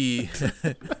will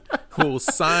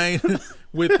sign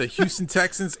with the Houston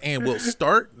Texans and will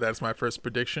start. That's my first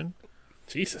prediction.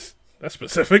 Jesus, that's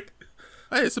specific.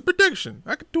 Hey, it's a prediction.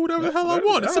 I can do whatever the hell I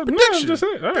want. It's a prediction. I'm just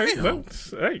saying. All right, Damn.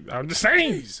 I'm just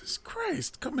saying. Jesus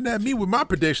Christ, coming at me with my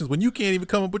predictions when you can't even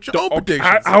come up with your own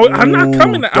predictions. I'm not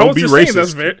coming. I Don't was be just racist. saying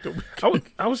that's very.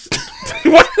 I was.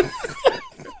 What?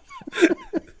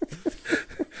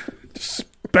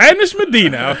 Spanish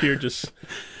Medina out here just.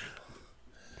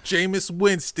 Jameis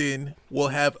Winston will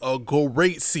have a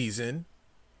great season.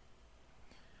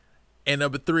 And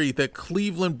number 3, the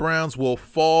Cleveland Browns will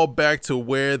fall back to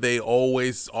where they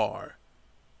always are.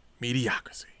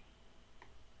 Mediocrity.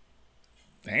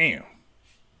 Damn.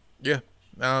 Yeah.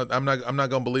 Now, I'm not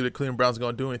gonna believe the Cleveland Browns are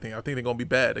gonna do anything. I think they're gonna be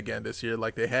bad again this year,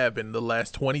 like they have been the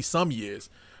last 20-some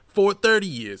years, 30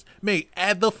 years. May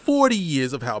add the 40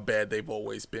 years of how bad they've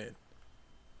always been.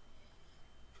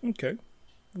 Okay.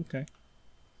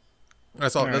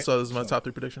 That's all. All That's right. all. Those are my top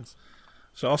 3 predictions.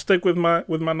 So I'll stick with my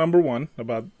number 1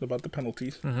 about the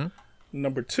penalties. Mm-hmm.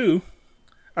 Number 2,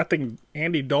 I think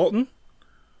Andy Dalton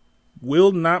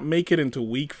will not make it into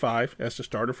Week 5 as the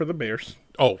starter for the Bears.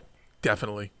 Oh,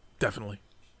 definitely.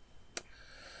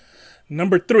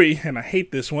 Number 3, and I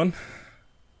hate this one,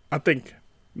 I think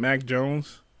Mac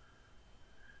Jones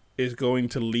is going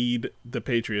to lead the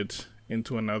Patriots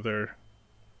into another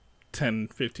 10,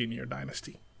 15-year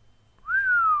dynasty.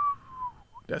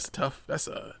 That's tough. That's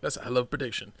a hell of a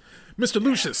prediction. Mr.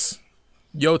 Lucius,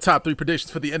 your top 3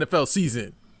 predictions for the NFL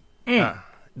season. The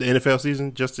NFL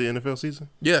season? Just the NFL season?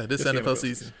 Yeah, this Just the NFL NFL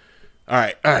season. All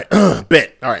right.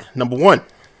 Bet. All right. Number 1,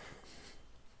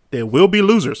 there will be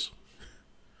losers.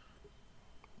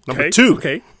 Number 2,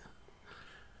 Okay.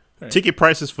 ticket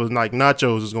prices for like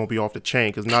nachos is going to be off the chain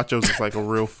because nachos is like a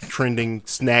real trending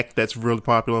snack that's really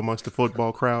popular amongst the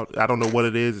football crowd. I don't know what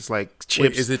it is. It's like chips.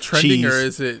 Wait, is it trending cheese. or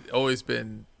is it always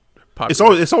been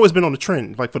popular? It's always been on the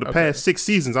trend. Like for the past 6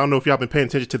 seasons, I don't know if y'all been paying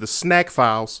attention to the snack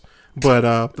files, but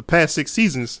the past 6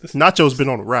 seasons, nachos been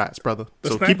on the rise, brother.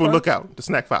 So snack keep a files? lookout. The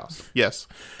snack files, yes.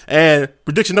 And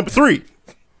prediction number 3: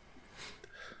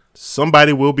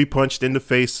 somebody will be punched in the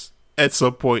face at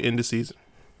some point in the season.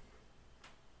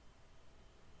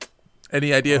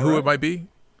 Any idea who it might be?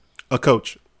 A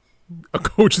coach. A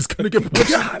coach is going to get punched.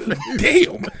 God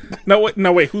damn.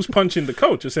 No, wait. Who's punching the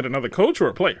coach? Is it another coach or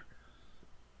a player?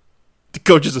 The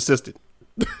coach's assistant.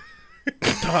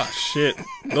 Ah, shit.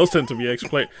 Those tend to be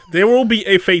ex-players. There will be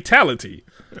a fatality.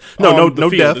 No on the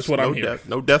field, deaths. is what I'm hearing.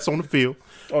 No deaths on the field.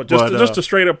 Oh, just a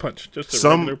straight up punch. Just a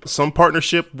regular punch. Some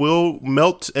partnership will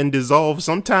melt and dissolve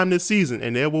sometime this season,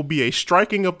 and there will be a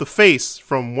striking of the face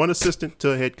from one assistant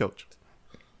to a head coach.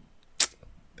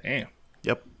 Damn.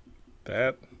 Yep.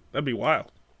 That'd be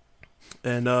wild.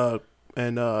 And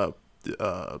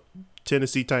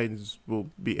Tennessee Titans will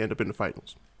end up in the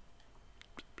finals.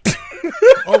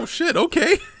 Oh, shit.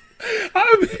 Okay.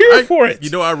 I'm here for it. You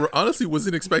know, I honestly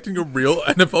wasn't expecting a real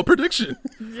NFL prediction.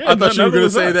 I thought you were going to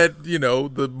say that.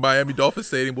 that, the Miami Dolphins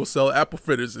Stadium will sell apple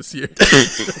fritters this year.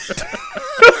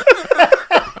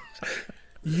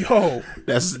 Yo,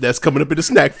 that's coming up in the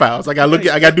snack files. I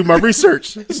gotta do my research.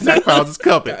 Snack files is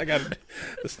coming. I got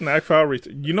the snack file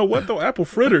research. You know what though? Apple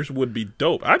fritters would be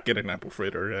dope. I'd get an apple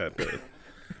fritter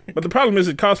but the problem is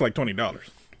it costs like $20.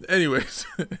 Anyways,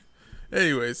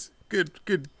 good,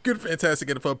 fantastic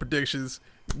NFL predictions.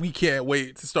 We can't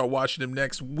wait to start watching them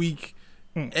next week.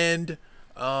 And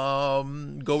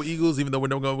go Eagles, even though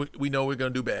we know we're gonna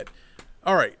do bad.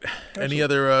 All right. Absolutely. Any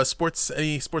other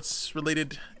any sports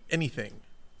related anything?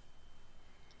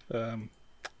 I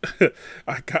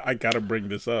gotta bring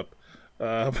this up.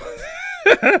 There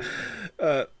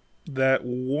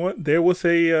was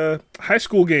a high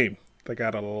school game that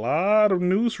got a lot of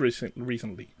news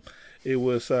recently. It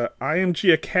was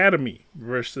IMG Academy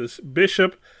versus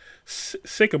Bishop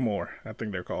Sycamore, I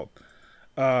think they're called.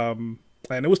 And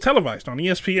it was televised on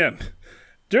ESPN.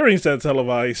 During that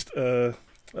televised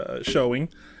showing,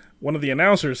 one of the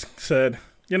announcers said,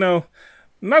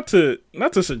 not to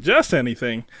suggest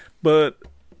anything, but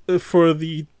for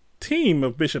the team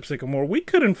of Bishop Sycamore, we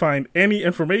couldn't find any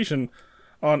information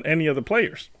on any of the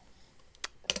players.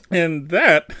 And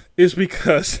that is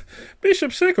because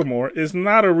Bishop Sycamore is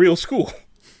not a real school.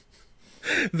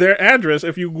 Their address,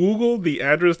 if you Google the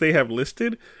address they have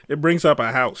listed, it brings up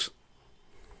a house.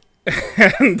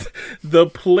 And the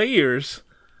players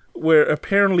were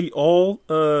apparently all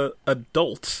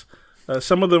adults.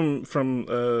 Some of them from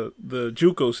the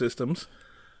JUCO systems,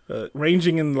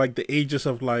 ranging in like the ages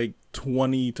of like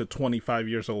 20 to 25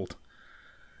 years old.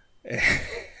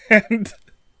 And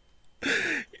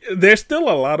there's still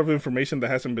a lot of information that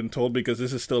hasn't been told because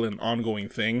this is still an ongoing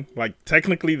thing. Like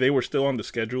technically they were still on the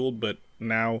schedule, but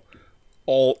now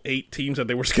all 8 teams that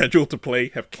they were scheduled to play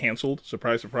have canceled.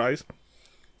 Surprise, surprise.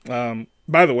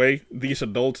 By the way, these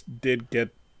adults did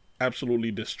get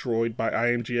absolutely destroyed by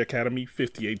IMG Academy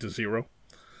 58-0.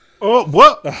 Oh,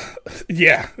 what?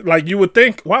 Yeah, like you would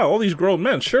think, wow, all these grown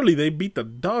men, surely they beat the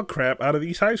dog crap out of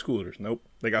these high schoolers. Nope,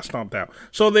 they got stomped out.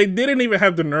 So they didn't even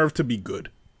have the nerve to be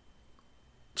good.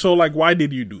 So, like, why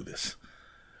did you do this?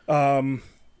 I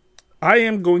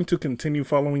am going to continue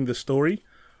following the story.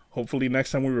 Hopefully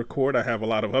next time we record, I have a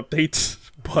lot of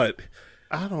updates, but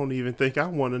I don't even think I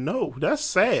want to know. That's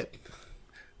sad.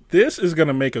 This is going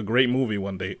to make a great movie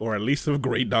one day, or at least a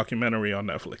great documentary on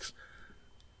Netflix.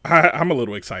 I'm a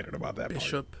little excited about that.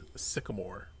 Bishop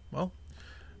Sycamore. Well,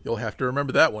 you'll have to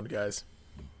remember that one, guys.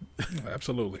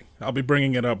 Absolutely. I'll be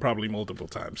bringing it up probably multiple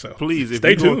times. So please,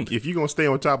 stay tuned. If you're going to stay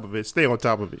on top of it, stay on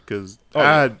top of it, because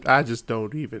I just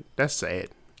don't even. That's sad.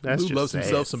 That's Lou just loves sad.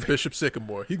 himself some Bishop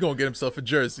Sycamore. He's going to get himself a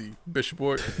jersey. Bishop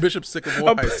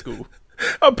Sycamore High School.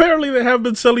 Apparently they have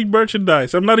been selling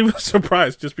merchandise. I'm not even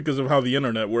surprised just because of how the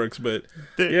internet works, but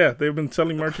yeah, they've been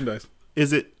selling merchandise.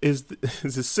 Is it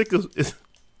Sycamore?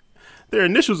 Their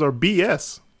initials are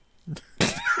BS.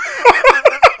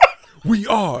 We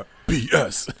are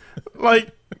BS.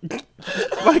 Like,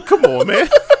 come on, man.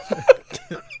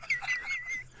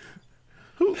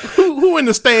 Who in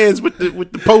the stands with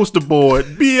the poster board?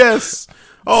 BS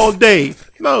all day.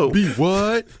 No. B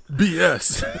what?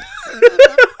 BS.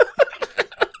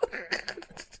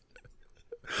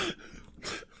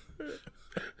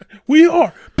 We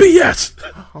are BS.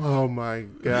 Oh my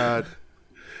God.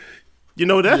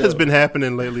 That has been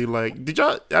happening lately. Like,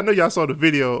 I know y'all saw the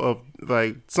video of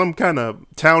like some kind of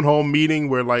town hall meeting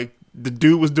where like the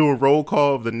dude was doing roll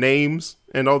call of the names,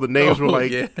 and all the names were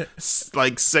like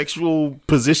like sexual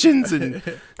positions and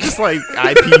just like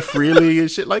IP freely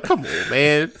and shit. Like, come on,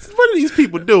 man. What are these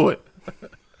people doing?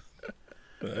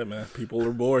 Yeah, man, people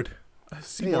are bored.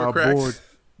 See more cracks.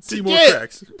 See more Yeah.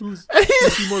 cracks.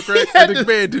 See more cracks. And the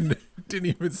man didn't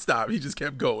even stop. He just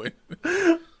kept going.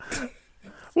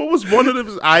 What was one of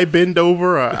them? I bend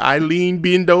over, or Eileen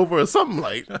bend over, or something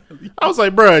like. I was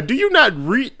like, bruh, do you not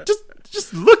read?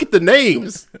 Just look at the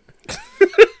names.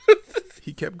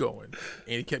 He kept going,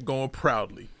 and he kept going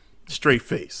proudly. Straight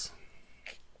face.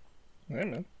 Hey,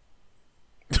 man.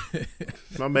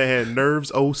 My man had nerves,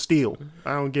 steel.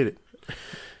 I don't get it.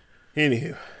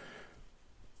 Anywho,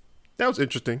 that was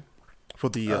interesting for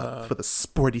the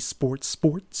sporty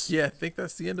sports. Yeah, I think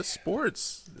that's the end of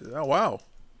sports. Oh wow.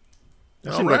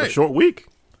 That seemed like a short week.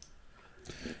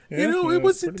 Yeah, it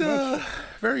wasn't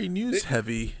very news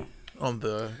heavy on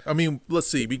the. I mean, let's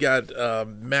see. We got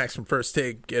Max from First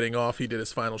Take getting off. He did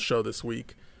his final show this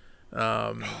week.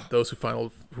 Those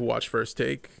who watched First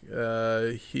Take,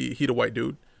 he the white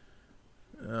dude.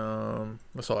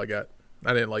 That's all I got.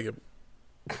 I didn't like him.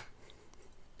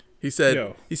 He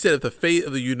said if the fate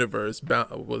of the universe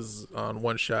was on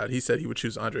one shot, he said he would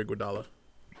choose Andre Iguodala.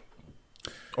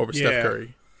 over Steph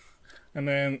Curry. And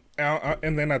then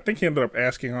I think he ended up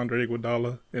asking Andre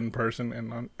Iguodala in person,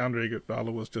 and Andre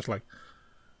Iguodala was just like,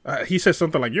 he said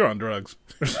something like, "You're on drugs,"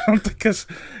 or something,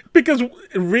 because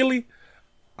really,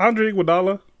 Andre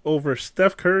Iguodala over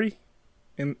Steph Curry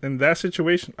in that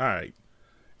situation. All right,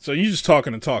 so you just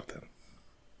talking to talk then.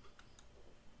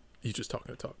 You just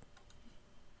talking to talk.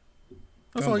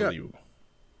 That's all I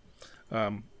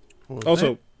got.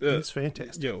 Also, it's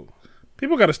fantastic. Yo,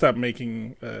 people got to stop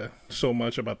making so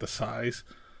much about the size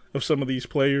of some of these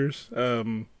players,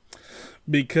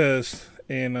 because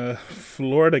in a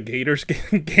Florida Gators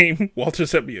game, Walter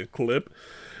sent me a clip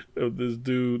of this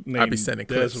dude named I'd be sending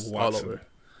clips Des all Watson. over.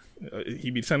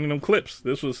 He'd be sending them clips.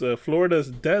 This was Florida's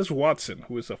Des Watson,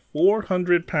 who is a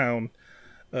 400-pound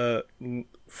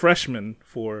freshman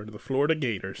for the Florida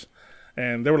Gators.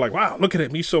 And they were like, wow, look at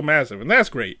him. He's so massive. And that's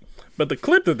great. But the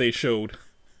clip that they showed,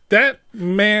 that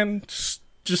man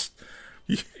just,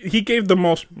 he gave the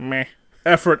most meh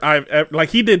effort I've ever,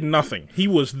 like, he did nothing. He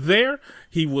was there.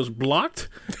 He was blocked.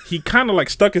 He kind of like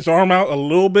stuck his arm out a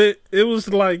little bit. It was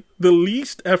like the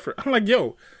least effort. I'm like,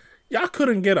 yo, y'all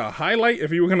couldn't get a highlight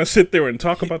if you were going to sit there and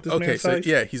talk about this man's size?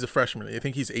 Yeah, he's a freshman. I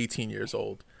think he's 18 years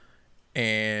old.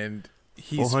 And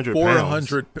he's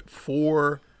 400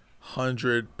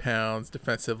 pounds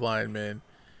defensive lineman.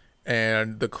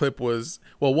 And the clip was,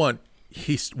 well, when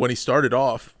he started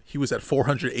off, he was at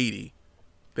 480.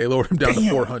 They lowered him down to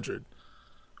 400.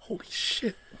 Holy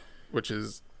shit. Which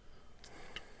is,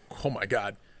 oh my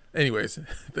God. Anyways,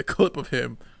 the clip of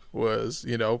him was,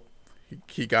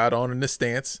 he got on in the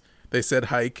stance. They said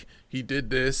hike. He did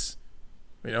this,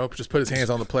 just put his hands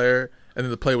on the player, and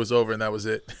then the play was over, and that was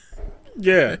it.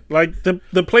 Yeah, like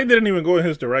the play didn't even go in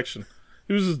his direction.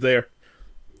 He was just there.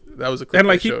 That was a clip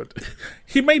I showed.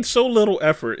 He made so little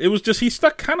effort. It was just he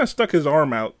kind of stuck his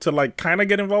arm out to like kind of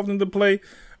get involved in the play,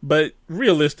 but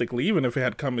realistically, even if it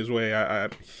had come his way,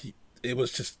 it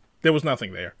was just there was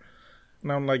nothing there.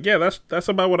 And I'm like, yeah, that's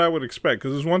about what I would expect,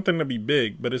 because it's one thing to be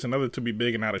big, but it's another to be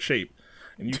big and out of shape.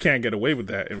 And you can't get away with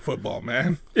that in football,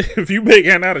 man. If you big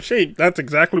and out of shape, that's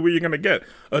exactly what you're going to get.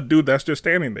 A dude that's just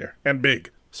standing there and big.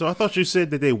 So I thought you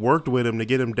said that they worked with him to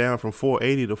get him down from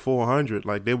 480 to 400.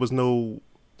 Like there was no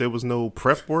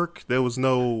prep work. There was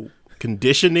no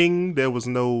conditioning. There was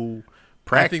no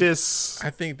practice.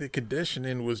 I think the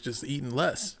conditioning was just eating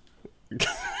less.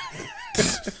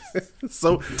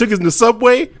 So took us in the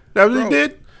subway. That what he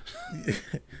did?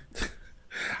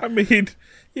 I mean,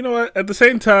 at the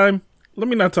same time, let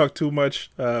me not talk too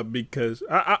much because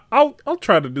I'll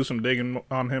try to do some digging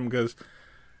on him, because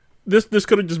this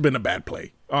could have just been a bad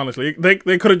play. Honestly, they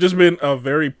could have just been a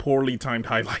very poorly timed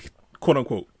highlight, quote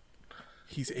unquote.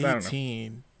 He's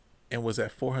 18 and was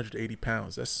at 480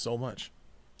 pounds. That's so much.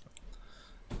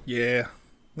 Yeah,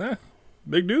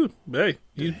 big dude. Hey,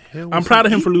 I'm proud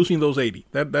of him for losing those 80.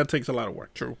 That takes a lot of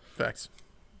work. True facts.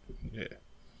 Yeah,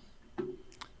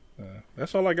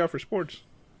 that's all I got for sports.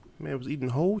 Man was eating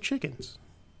whole chickens.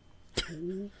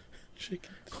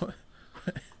 Chickens.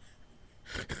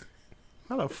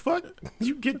 How the fuck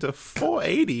you get to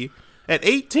 480 at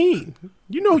 18?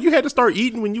 You had to start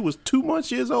eating when you was 2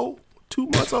 months old. 2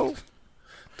 months old.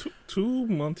 2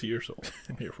 months years old.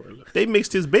 I'm here for a look. They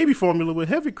mixed his baby formula with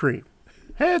heavy cream.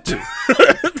 Had to.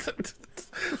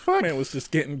 Fuck. Man was just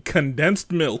getting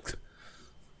condensed milk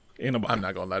in a bottle. I'm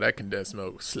not gonna lie, that condensed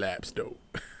milk slaps though.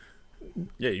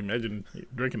 Yeah, you imagine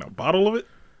drinking a bottle of it.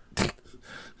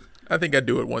 I think I'd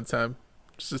do it one time,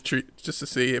 just to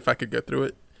see if I could get through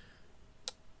it.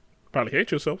 Probably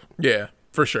hate yourself. Yeah,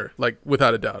 for sure. Like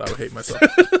without a doubt, I would hate myself.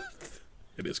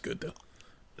 It is good though.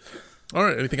 All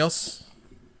right, anything else?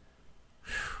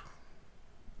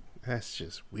 That's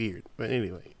just weird. But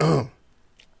anyway,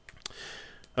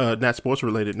 not sports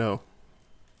related. No.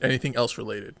 Anything else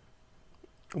related?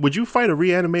 Would you fight a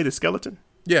reanimated skeleton?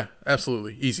 Yeah,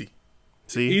 absolutely, easy.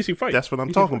 See, easy fight. That's what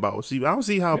I'm talking about. See, I don't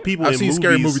see how people. I've seen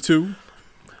Scary Movie 2.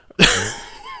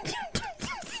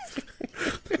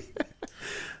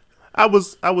 I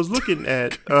was looking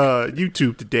at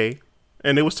YouTube today,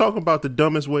 and they was talking about the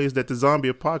dumbest ways that the zombie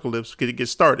apocalypse could get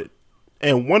started.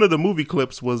 And one of the movie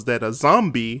clips was that a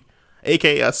zombie,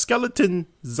 aka a skeleton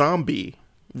zombie,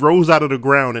 rose out of the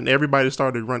ground and everybody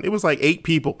started running. It was like 8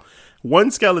 people.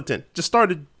 One skeleton just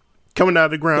started coming out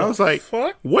of the ground. I was like,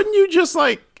 fuck? Wouldn't you just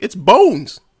it's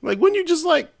bones? Like, wouldn't you just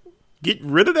get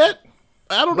rid of that?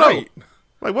 I don't know.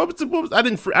 Like, what was I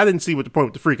didn't see what the point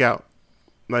was to freak out.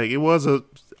 Like, it was a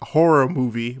horror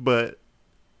movie, but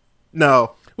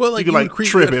no. Well, like, you would creep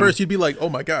trip at him. first, you'd be like, "Oh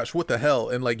my gosh, what the hell?"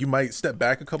 And like, you might step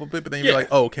back a couple bit, but then you'd be like,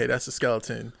 "Oh, okay, that's a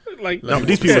skeleton." Like, No, but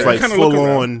these people was kinda full look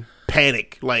around. on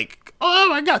panic. Like, oh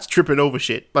my God, tripping over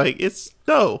shit. Like, it's,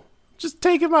 no. Just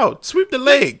take him out. Sweep the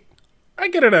leg. I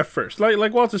get it at first.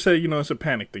 Like Walter said, it's a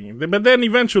panic thing. But then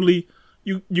eventually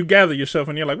you gather yourself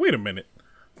and you're like, wait a minute.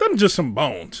 That's just some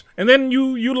bones. And then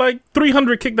you like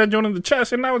 300 kick that joint in the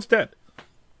chest and now it's dead.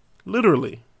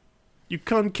 Literally. You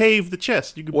concave the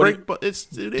chest. You can break, but it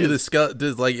is.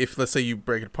 Does like, if let's say you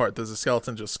break it apart, does the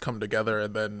skeleton just come together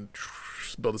and then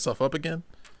build itself up again?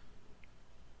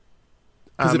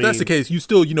 Because if that's the case, you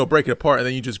still, break it apart and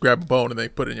then you just grab a bone and then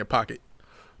put it in your pocket.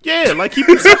 Yeah, like keep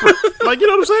it separate. Like, you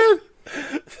know what I'm saying?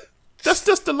 That's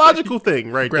just the logical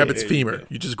thing, right? Grab its femur.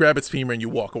 You just grab its femur and you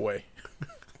walk away.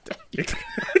 If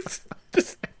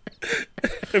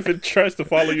it tries to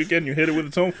follow you again, you hit it with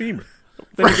its own femur.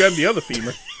 Then you grab the other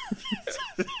femur.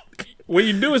 What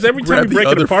you do is every time you break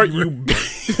it apart,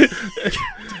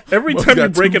 every time you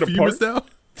break it apart. Now?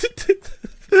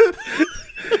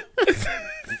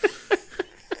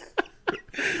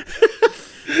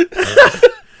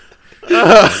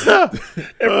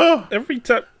 Every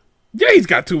time, yeah, he's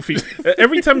got 2 feet.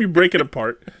 Every time you break it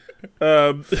apart,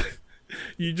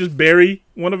 you just bury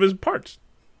one of his parts.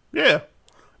 Yeah,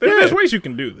 there's ways you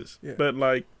can do this, but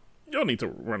like, you don't need to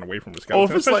run away from the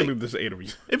skeleton. Especially if there's 8 of you.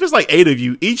 If it's like 8 of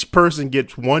you, each person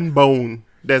gets one bone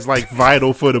that's like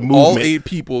vital for the movement. All 8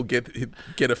 people get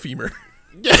a femur.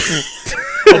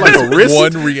 Like a wrist.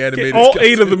 One reanimated. All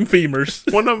 8 of them femurs.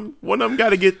 One of them got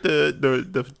to get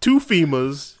the 2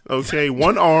 femurs. Okay,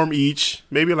 1 arm each.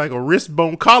 Maybe like a wrist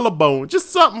bone, collarbone, just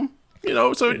something.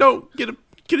 So it don't get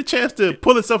a chance to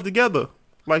pull itself together.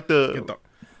 Like get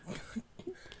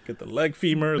the leg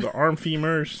femur, the arm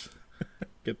femurs,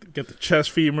 get the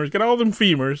chest femurs, get all them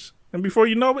femurs, and before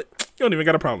you know it, you don't even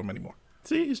got a problem anymore.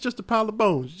 See, it's just a pile of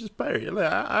bones. Just bury it.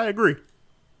 I agree,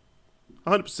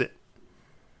 100%.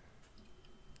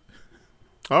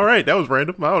 All right, that was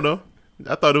random. I don't know.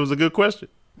 I thought it was a good question.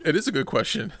 It is a good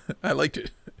question. I liked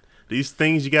it. These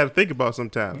things you got to think about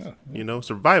sometimes. Yeah.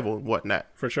 Survival and whatnot.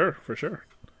 For sure.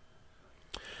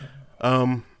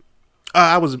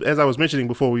 I was mentioning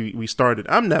before we started,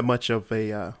 I'm not much of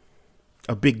a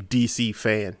big DC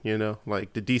fan.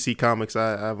 Like the DC comics,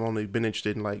 I've only been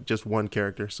interested in like just one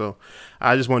character. So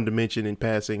I just wanted to mention in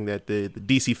passing that the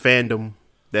DC fandom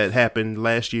that happened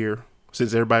last year,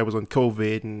 since everybody was on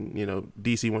COVID and,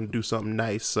 DC wanted to do something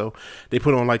nice. So they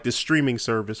put on like this streaming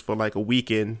service for like a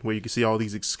weekend where you can see all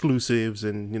these exclusives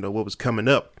and, what was coming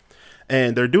up.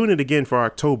 And they're doing it again for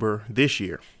October this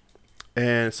year.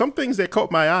 And some things that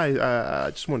caught my eye,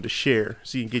 I just wanted to share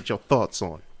so you can get your thoughts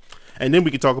on. And then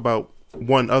we can talk about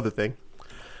one other thing.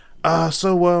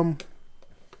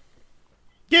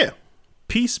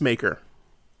 Peacemaker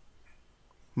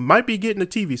might be getting a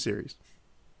TV series.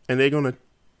 And they're going to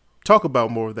talk about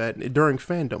more of that during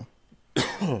fandom.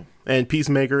 And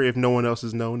Peacemaker, if no one else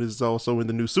has known, is also in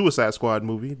the new Suicide Squad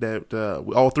movie that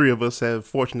all 3 of us have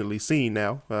fortunately seen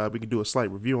now. We can do a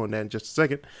slight review on that in just a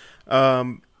second.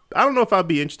 I don't know if I'd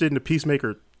be interested in the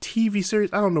Peacemaker TV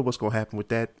series. I don't know what's going to happen with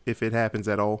that, if it happens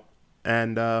at all.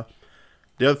 And the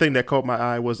other thing that caught my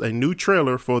eye was a new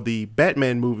trailer for the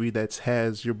Batman movie that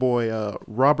has your boy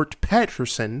Robert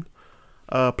Pattinson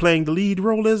playing the lead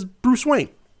role as Bruce Wayne.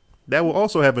 That will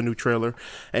also have a new trailer,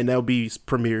 and that'll be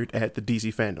premiered at the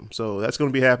DC Fandom. So that's going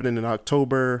to be happening in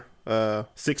October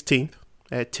 16th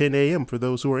at 10 a.m. for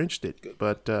those who are interested.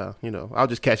 But, I'll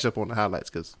just catch up on the highlights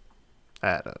because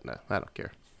I don't know. I don't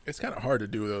care. It's kind of hard to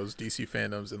do those DC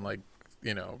fandoms and, like,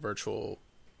 virtual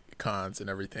cons and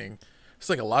everything. It's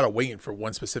like a lot of waiting for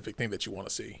one specific thing that you want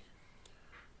to see.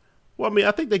 Well, I mean,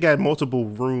 I think they got multiple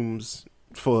rooms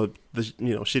for the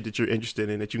shit that you're interested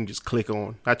in that you can just click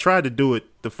on. I tried to do it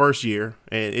the first year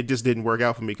and it just didn't work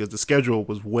out for me because the schedule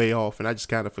was way off and I just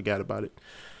kind of forgot about it.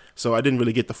 So I didn't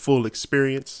really get the full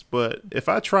experience. But if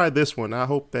I try this one, I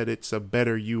hope that it's a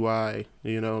better UI,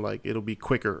 like it'll be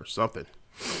quicker or something.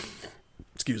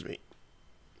 Excuse me.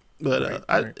 But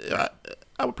I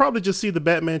would probably just see the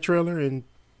Batman trailer and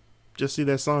just see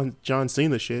that John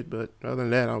Cena shit. But other than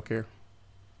that, I don't care.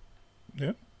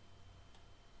 Yeah.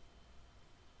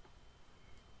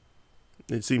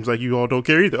 It seems like you all don't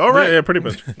care either. All right. Yeah, pretty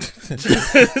much.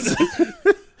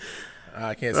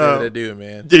 I can't say that I do,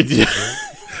 man.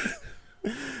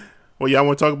 Well, y'all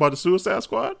want to talk about the Suicide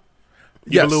Squad?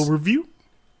 Yes. A little review?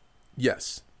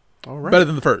 Yes. All right. Better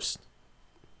than the first.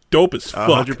 Dope as fuck.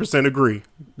 100% agree.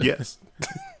 Yes.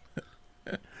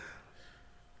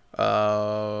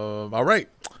 All right.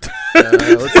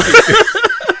 Let's see.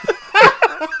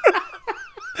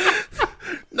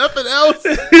 Nothing else.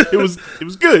 It was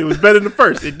good. It was better than the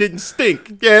first. It didn't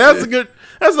stink. Yeah,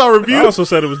 that's our review. I also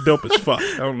said it was dope as fuck.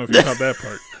 I don't know if you caught that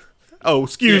part. Oh,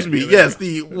 excuse me. Yes,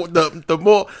 the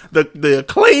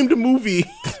acclaimed movie.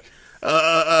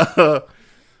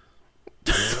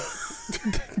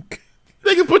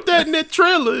 They can put that in that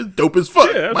trailer. It's dope as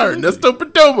fuck. Yeah, by Ernesto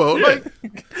Perdomo.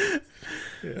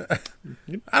 Yeah. Like,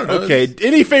 I don't know. okay,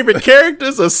 any favorite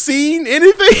characters, a scene,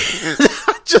 anything?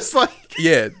 Just like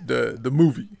Yeah, the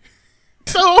movie.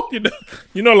 so.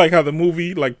 You know, like how the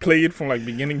movie like played from like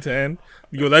beginning to end.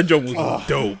 Yo, that joke was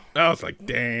dope. I was like,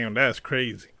 damn, that's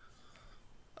crazy.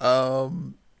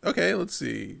 Okay, let's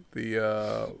see.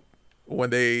 The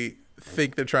when they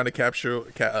think they're trying to capture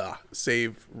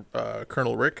save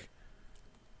Colonel Rick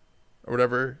or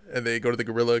whatever, and they go to the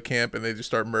guerrilla camp and they just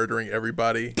start murdering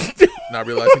everybody, not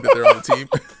realizing that they're on the team.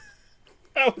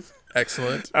 That was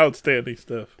Excellent. outstanding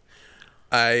stuff.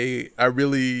 I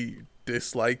really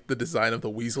dislike the design of the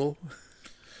weasel.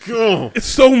 Oh, It's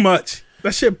so much.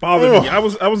 That shit bothered me. I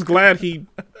was glad he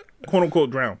quote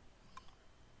unquote drowned.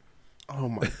 oh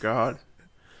my god.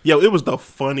 Yo, it was the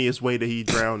funniest way that he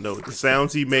drowned, though. The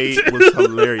sounds he made was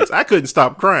hilarious. I couldn't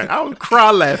stop crying. I would cry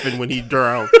laughing when he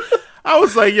drowned. I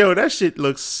was like, yo, that shit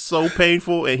looks so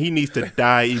painful, and he needs to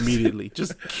die immediately.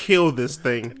 Just kill this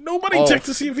thing. Nobody checked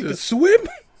to see if he could swim.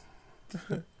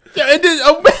 Yeah, and then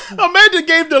Amanda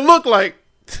gave the look like,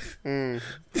 oh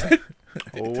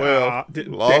well,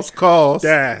 lost cause.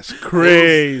 That's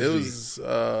crazy. It was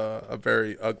a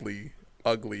very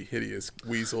ugly, hideous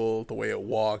weasel. The way it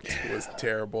walked was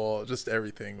terrible. Just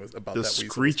everything was about The that weasel.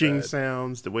 screeching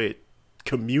sounds, the way it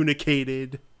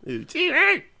communicated.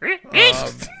 Nathan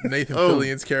Oh.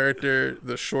 Fillion's character,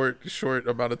 the short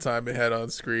amount of time it had on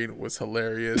screen was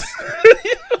hilarious.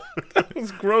 It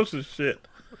was gross as shit.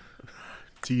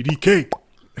 TDK.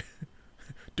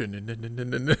 You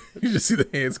just see the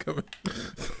hands coming.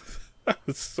 That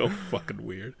was so fucking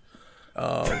weird.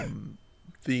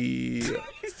 The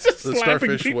He's just the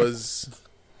slapping starfish people.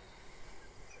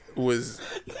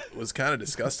 was kind of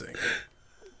disgusting.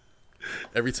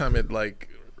 Every time it like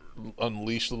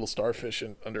unleashed little starfish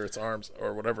under its arms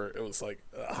or whatever, it was like,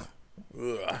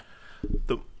 ugh.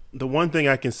 The one thing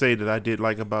I can say that I did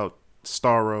like about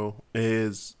Starro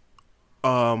is,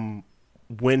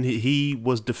 when he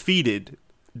was defeated,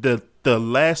 the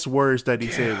last words that he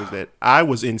said was that I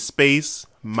was in space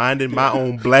minding my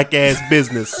own black ass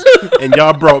business, and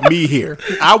y'all brought me here.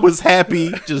 I was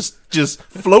happy just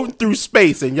floating through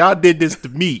space, and y'all did this to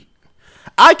me.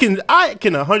 I can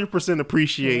 100%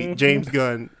 appreciate James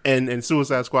Gunn and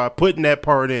Suicide Squad putting that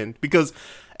part in, because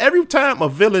every time a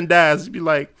villain dies, it'd be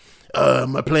like,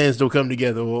 my plans don't come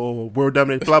together, or world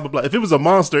dominate, blah blah blah. If it was a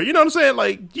monster, you know what I'm saying?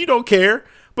 Like, you don't care.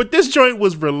 But this joint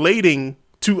was relating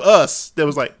to us. That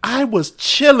was like, I was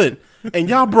chilling, and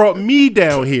y'all brought me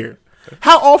down here.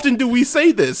 How often do we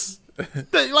say this?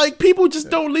 That, like, people just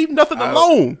don't leave nothing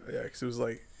alone. Yeah, because it was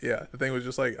like, the thing was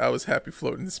just like, I was happy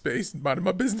floating in space, minding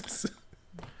my business.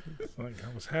 Like,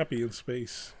 I was happy in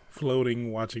space,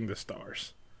 floating, watching the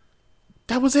stars.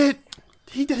 That was it.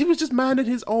 He was just minding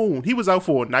his own. He was out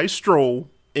for a nice stroll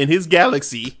in his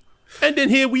galaxy, and then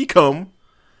here we come,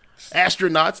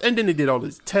 astronauts, and then they did all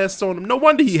these tests on him. No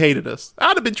wonder he hated us.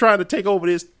 I'd have been trying to take over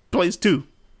this place too,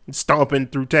 and stomping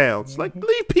through towns. Like,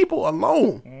 leave people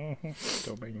alone.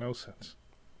 Don't make no sense.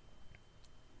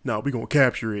 No, we're gonna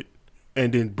capture it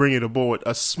and then bring it aboard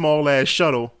a small ass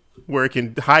shuttle where it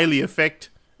can highly affect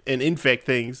and infect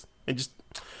things, and just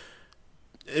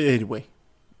anyway.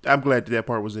 I'm glad that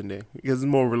part was in there because it's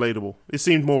more relatable. It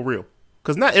seemed more real,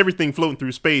 because not everything floating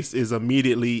through space is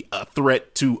immediately a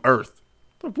threat to Earth.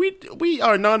 We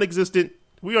are non-existent.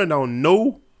 We are on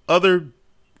no other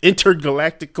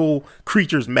intergalactical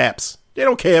creatures maps. They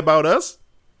don't care about us.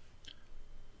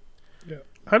 Yeah.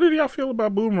 How did y'all feel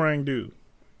about Boomerang Dude?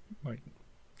 Like,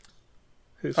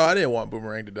 his, I didn't want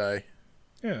Boomerang to die.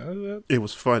 yeah. It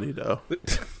was funny though.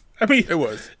 I mean, It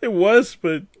was.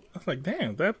 but I was like,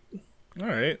 damn, that. All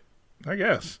right, I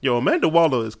guess. Yo, Amanda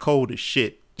Waller is cold as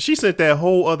shit. She sent that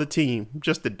whole other team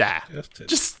just to die,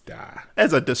 Just die.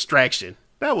 as a distraction.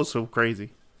 That was so crazy.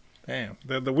 Damn.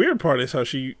 The weird part is how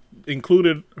she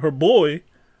included her boy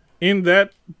in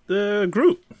that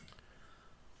group.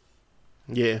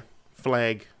 Yeah,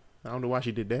 Flag. I don't know why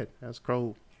she did that. That's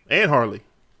cold. And Harley.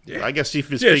 Yeah. I guess she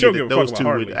just Yeah, she don't figured give that a fuck those about two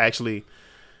would Harley. actually.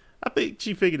 I think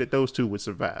she figured that those two would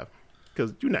survive,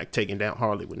 because you're not taking down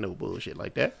Harley with no bullshit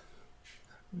like that.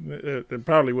 It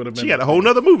probably would have been. She got a whole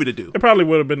nother movie to do. It probably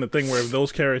would have been the thing where if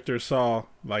those characters saw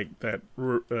like that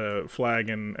Flag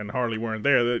and Harley weren't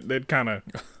there, they'd kind of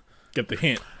get the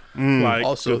hint. Like,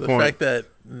 Also, good the point. fact that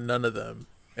none of them,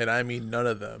 and I mean none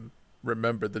of them,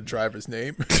 remembered the driver's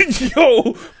name.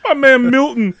 yo, my man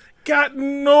Milton got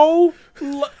no.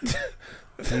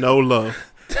 No love.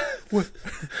 What?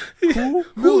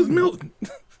 Who's Milton?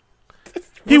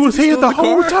 He was here still the in the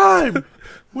whole car? time.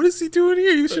 What is he doing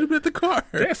here? You should have been at the car.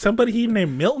 There's somebody here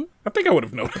named Milton? I think I would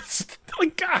have noticed.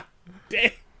 Like, God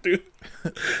damn, dude.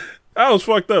 I was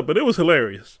fucked up, but it was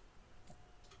hilarious.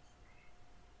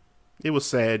 It was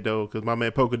sad though, because my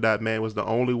man Polka Dot Man was the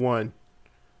only one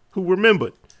who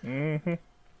remembered. Mm-hmm.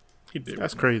 He did.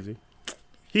 That's crazy.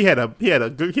 He had a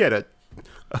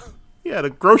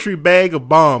grocery bag of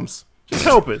bombs. Just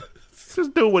helping.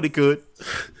 Just doing what he could.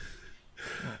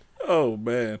 Oh,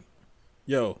 man.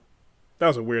 Yo, that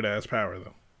was a weird-ass power,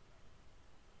 though.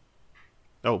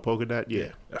 Oh, Polka Dot? Yeah.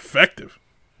 Effective,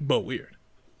 but weird.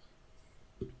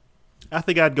 I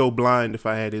think I'd go blind if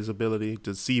I had his ability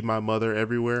to see my mother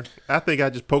everywhere. I think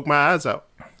I'd just poke my eyes out.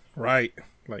 Right.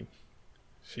 Like,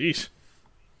 sheesh.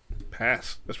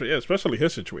 Pass. Especially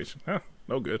his situation. Huh,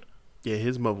 no good. Yeah,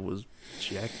 his mother was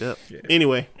jacked up. Yeah.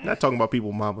 Anyway, not talking about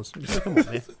people mamas. Come on,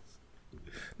 man.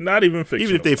 Not even fictional.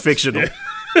 Even if they're fictional.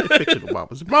 They're fictional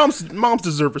mamas. Moms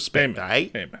deserve respect, Amen. all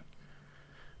right? Amen.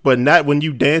 But not when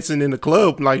you dancing in the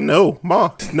club. Like, no,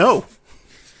 ma, no.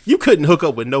 You couldn't hook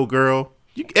up with no girl.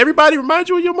 Everybody remind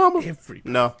you of your mama? Everybody.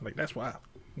 No, Like, that's wild.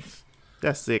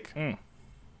 that's sick.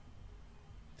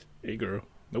 Hey, girl.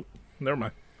 Nope. Never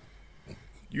mind.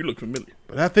 You look familiar.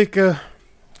 But I think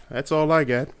that's all I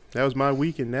got. That was my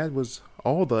week, and that was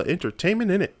all the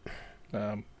entertainment in it.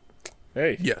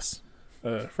 Hey. Yes.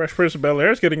 Fresh Prince of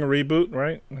Bel-Air is getting a reboot,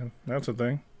 right? That's a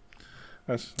thing.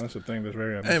 That's a thing that's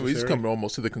very unnecessary. And we just come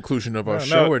almost to the conclusion of our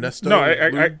show, and that's still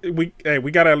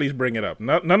we gotta at least bring it up.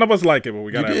 None of us like it, but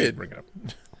we gotta at least bring it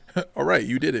up. All right,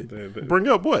 you did it. Bring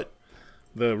up what?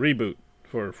 The reboot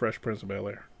for Fresh Prince of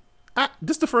Bel-Air.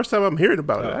 This is the first time I'm hearing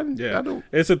about it. Yeah, I don't.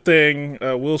 it's a thing.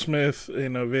 Will Smith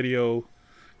in a video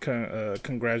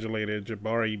congratulated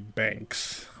Jabari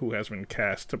Banks, who has been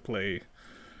cast to play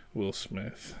Will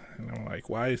Smith, and I'm like,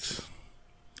 why?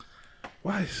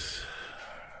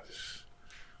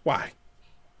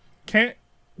 Can't,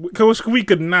 because we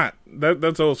could not.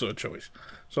 That's also a choice.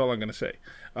 That's all I'm gonna say.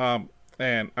 So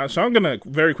I'm gonna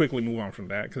very quickly move on from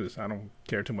that because I don't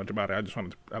care too much about it. I just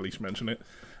wanted to at least mention it.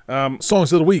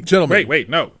 Songs of the week, gentlemen. Wait,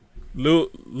 no, Lil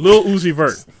Uzi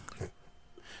Vert.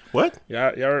 What?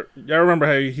 Yeah, y'all remember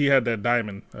how he had that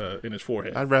diamond in his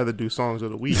forehead? I'd rather do songs of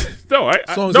the week.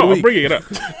 I'm bringing it up.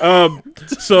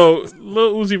 So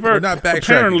Lil Uzi Vert. We're not backtracking.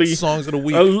 Apparently, Songs of the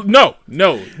week.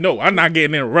 No, I'm not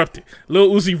getting interrupted. Lil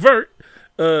Uzi Vert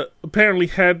apparently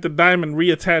had the diamond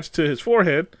reattached to his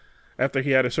forehead after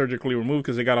he had it surgically removed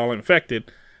because it got all infected.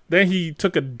 Then he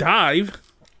took a dive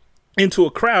into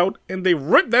a crowd and they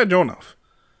ripped that joint off.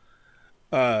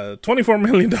 $24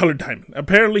 million diamond.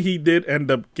 Apparently he did end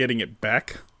up getting it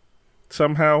back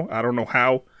somehow. I don't know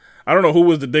how. I don't know who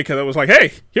was the dickhead that was like,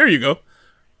 hey, here you go.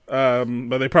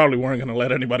 But they probably weren't going to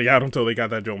let anybody out until they got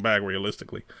that joint back,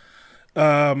 realistically.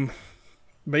 But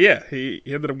yeah, he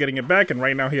ended up getting it back, and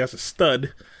right now he has a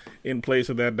stud in place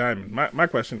of that diamond. My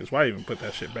question is, why even put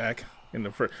that shit back in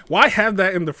the first? Why have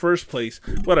that in the first place?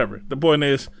 Whatever. The point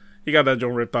is, he got that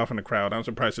joint ripped off in the crowd. I'm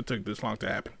surprised it took this long to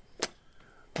happen.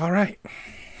 All right.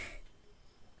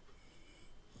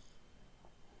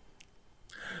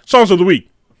 Songs of the week.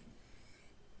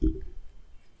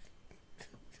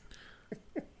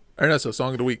 Ernesto,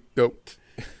 song of the week. Go.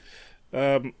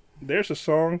 There's a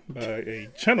song by a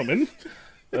gentleman.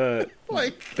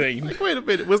 Like, Thing. wait a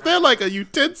minute. Was there like a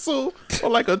utensil or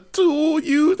like a tool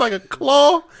used, like a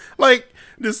claw? Like,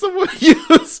 did someone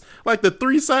use like the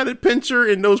 3-sided pincher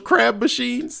in those crab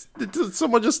machines? Did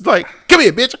someone just like, come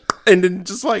here, bitch, and then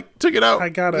just like took it out? I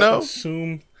gotta no?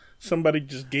 assume somebody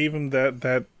just gave him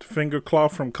that finger claw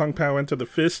from Kung Pao Enter the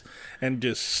Fist and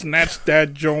just snatched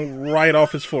that joint right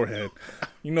off his forehead.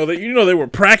 You know they were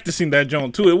practicing that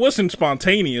joint too. It wasn't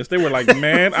spontaneous. They were like,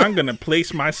 man, I'm gonna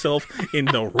place myself in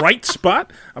the right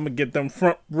spot. I'm gonna get them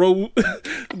front row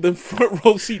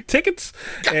seat tickets,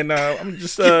 and I'm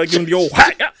just giving the old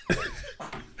whack.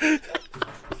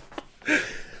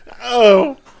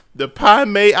 Oh, the pie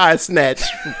may eye snatch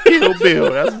from Kill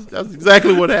Bill. That's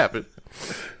exactly what happened.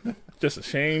 Just a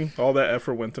shame. All that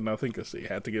effort went to nothing because they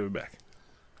had to give it back.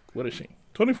 What a shame.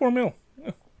 24 mil.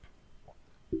 Yeah.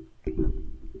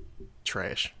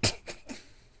 Trash.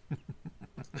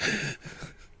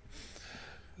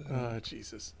 Oh,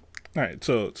 Jesus. All right,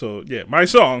 so yeah, my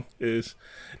song is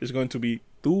going to be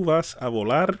 "Tú Vas a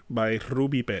Volar" by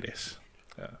Ruby Perez.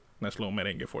 Nice little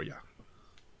merengue for ya.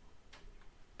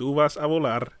 "Tú Vas a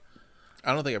Volar"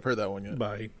 I don't think I've heard that one yet.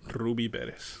 by Ruby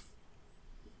Perez.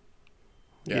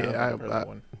 Yeah, I don't think I've heard that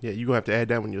one. Yeah, you gonna have to add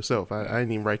that one yourself. I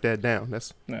didn't even write that down.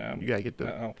 That's Nah, you gotta get the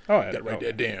I'll add it. Gotta write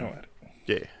that down. I'll add it.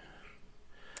 yeah.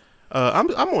 I'm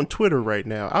on Twitter right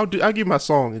now. I'll give my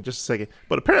song in just a second.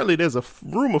 But apparently there's a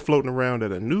rumor floating around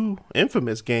that a new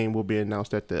Infamous game will be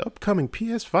announced at the upcoming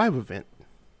PS5 event.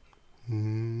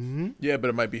 Yeah, but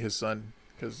it might be his son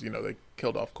because they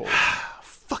killed off Cole.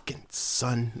 Fucking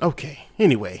son. Okay.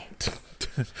 Anyway,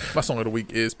 my song of the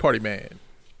week is "Party Man"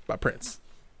 by Prince.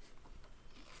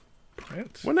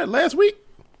 Wasn't that last week?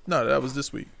 No, that was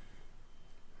this week.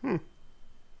 We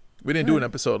didn't do an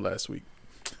episode last week.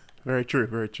 Very true.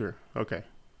 Very true. Okay,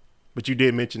 but you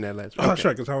did mention that last week. Oh, that's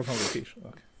right, because I was on vacation.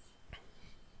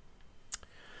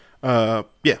 Okay.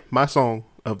 Yeah, my song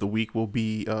of the week will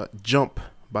be "Jump"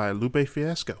 by Lupe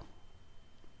Fiasco.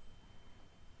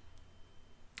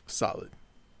 Solid.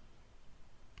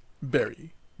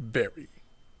 Very, very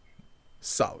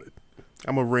solid.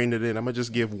 I'm going to rein it in. I'm going to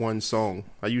just give one song.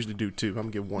 I usually do two. I'm going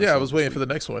to give one song. Yeah, I was waiting for the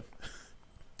next one.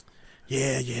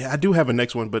 Yeah. I do have a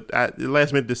next one, but the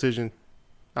last minute decision,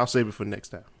 I'll save it for next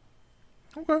time.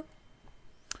 Okay.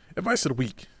 Advice of the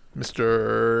week,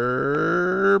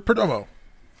 Mr. Perdomo.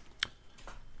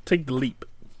 Take the leap.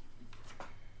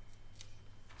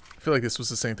 I feel like this was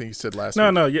the same thing you said last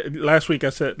week. No. Yeah, last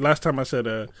time I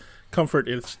said comfort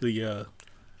is the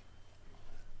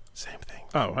same thing.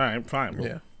 Oh, all right, fine. Well,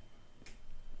 yeah.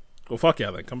 Well, fuck yeah,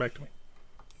 then come back to me.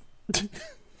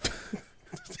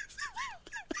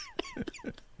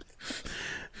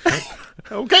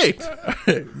 Okay.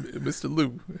 Mr.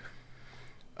 Lou.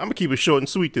 I'm gonna keep it short and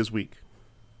sweet this week.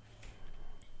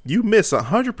 You miss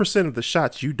 100% of the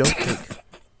shots you don't take.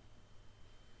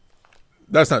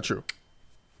 That's not true.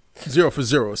 0 for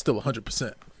 0 is still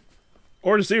 100%.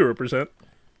 Or 0%.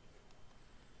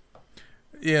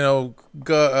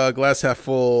 Glass half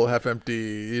full, half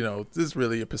empty. This is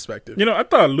really a perspective. I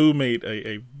thought Lou made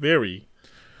a very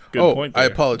good point there. I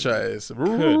apologize. Good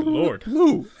Lord.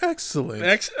 Lou, excellent.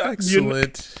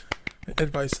 Excellent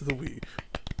advice of the week.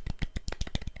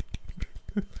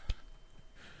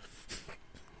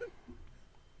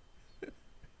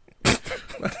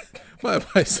 My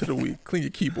advice of the week: clean your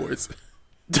keyboards.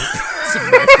 Some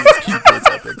nice keyboards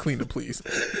out there. Clean them, please.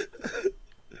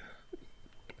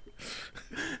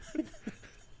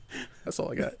 That's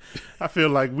all I got. I feel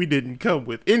like we didn't come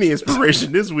with any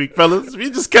inspiration this week, fellas.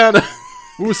 We just kind of...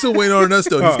 We were still waiting on us,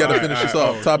 though. He's got to finish this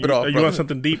off. Top it off. You want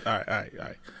something deep? All right.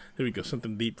 Here we go.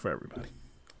 Something deep for everybody.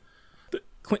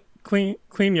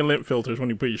 Clean your lint filters when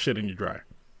you put your shit in your dryer.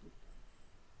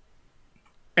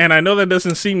 And I know that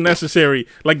doesn't seem necessary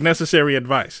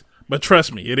advice, but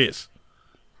trust me, it is.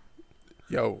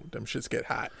 Yo, them shits get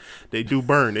hot. They do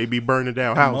burn. They be burning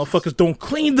down houses. Motherfuckers don't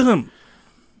clean them.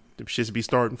 Them shits be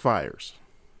starting fires.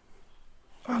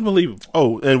 Unbelievable.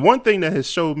 Oh, and one thing that has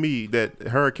showed me that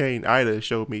Hurricane Ida has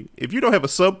showed me, if you don't have a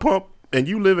sub pump and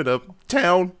you live in a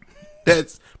town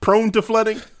that's prone to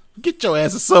flooding, get your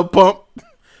ass a sub pump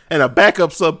and a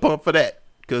backup sub pump for that.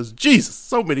 Because, Jesus,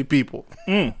 so many people.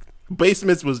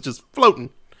 Basements was just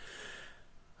floating.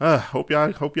 Hope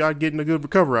y'all getting a good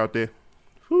recovery out there.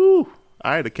 Whew.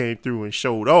 Ida came through and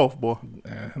showed off, boy.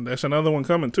 There's another one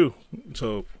coming, too.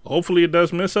 So, hopefully it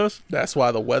does miss us. That's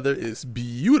why the weather is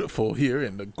beautiful here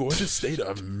in the gorgeous state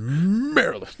of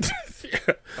Maryland.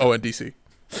 Yeah. Oh, and D.C.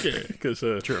 Yeah, because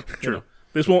true.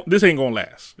 This ain't going to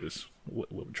last, is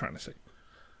what we're trying to say.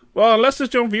 Well, unless this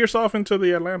jump veers off into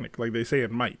the Atlantic, like they say it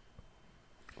might.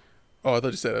 Oh, I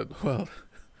thought you said,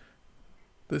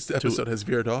 this episode has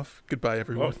veered off. Goodbye,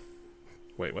 everyone. Oh.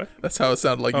 Wait, what? That's how it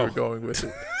sounded like you were going with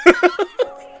it.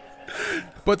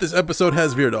 But this episode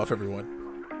has veered off,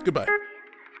 everyone. Goodbye.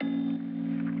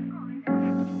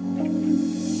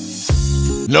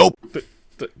 Nope.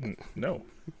 No.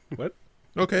 What?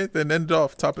 Okay, then end it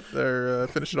off. Top it there.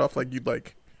 Finish it off like you'd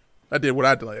like. I did what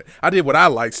I like. I did what I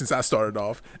like since I started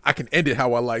off. I can end it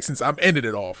how I like since I'm ended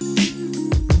it off.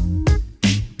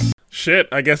 Shit,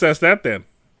 I guess that's that then.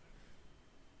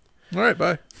 All right,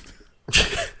 bye.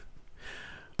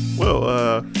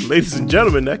 Well, ladies and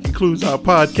gentlemen, that concludes our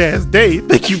podcast day.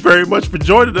 Thank you very much for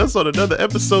joining us on another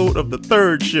episode of the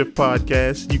Third Shift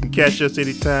Podcast. You can catch us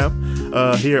anytime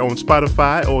here on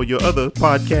Spotify or your other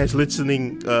podcast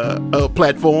listening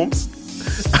platforms.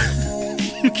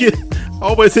 You can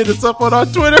always hit us up on our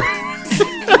Twitter,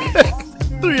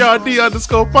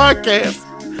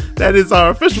 3RD_podcast. That is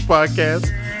our official podcast.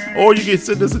 Or you can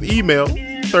send us an email,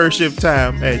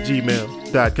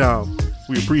 thirdshifttime@gmail.com.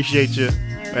 We appreciate you.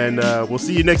 And we'll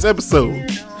see you next episode.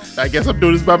 I guess I'm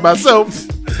doing this by myself.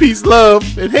 Peace, love,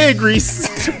 and hand grease.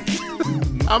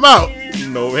 I'm out.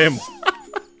 Nos vemos.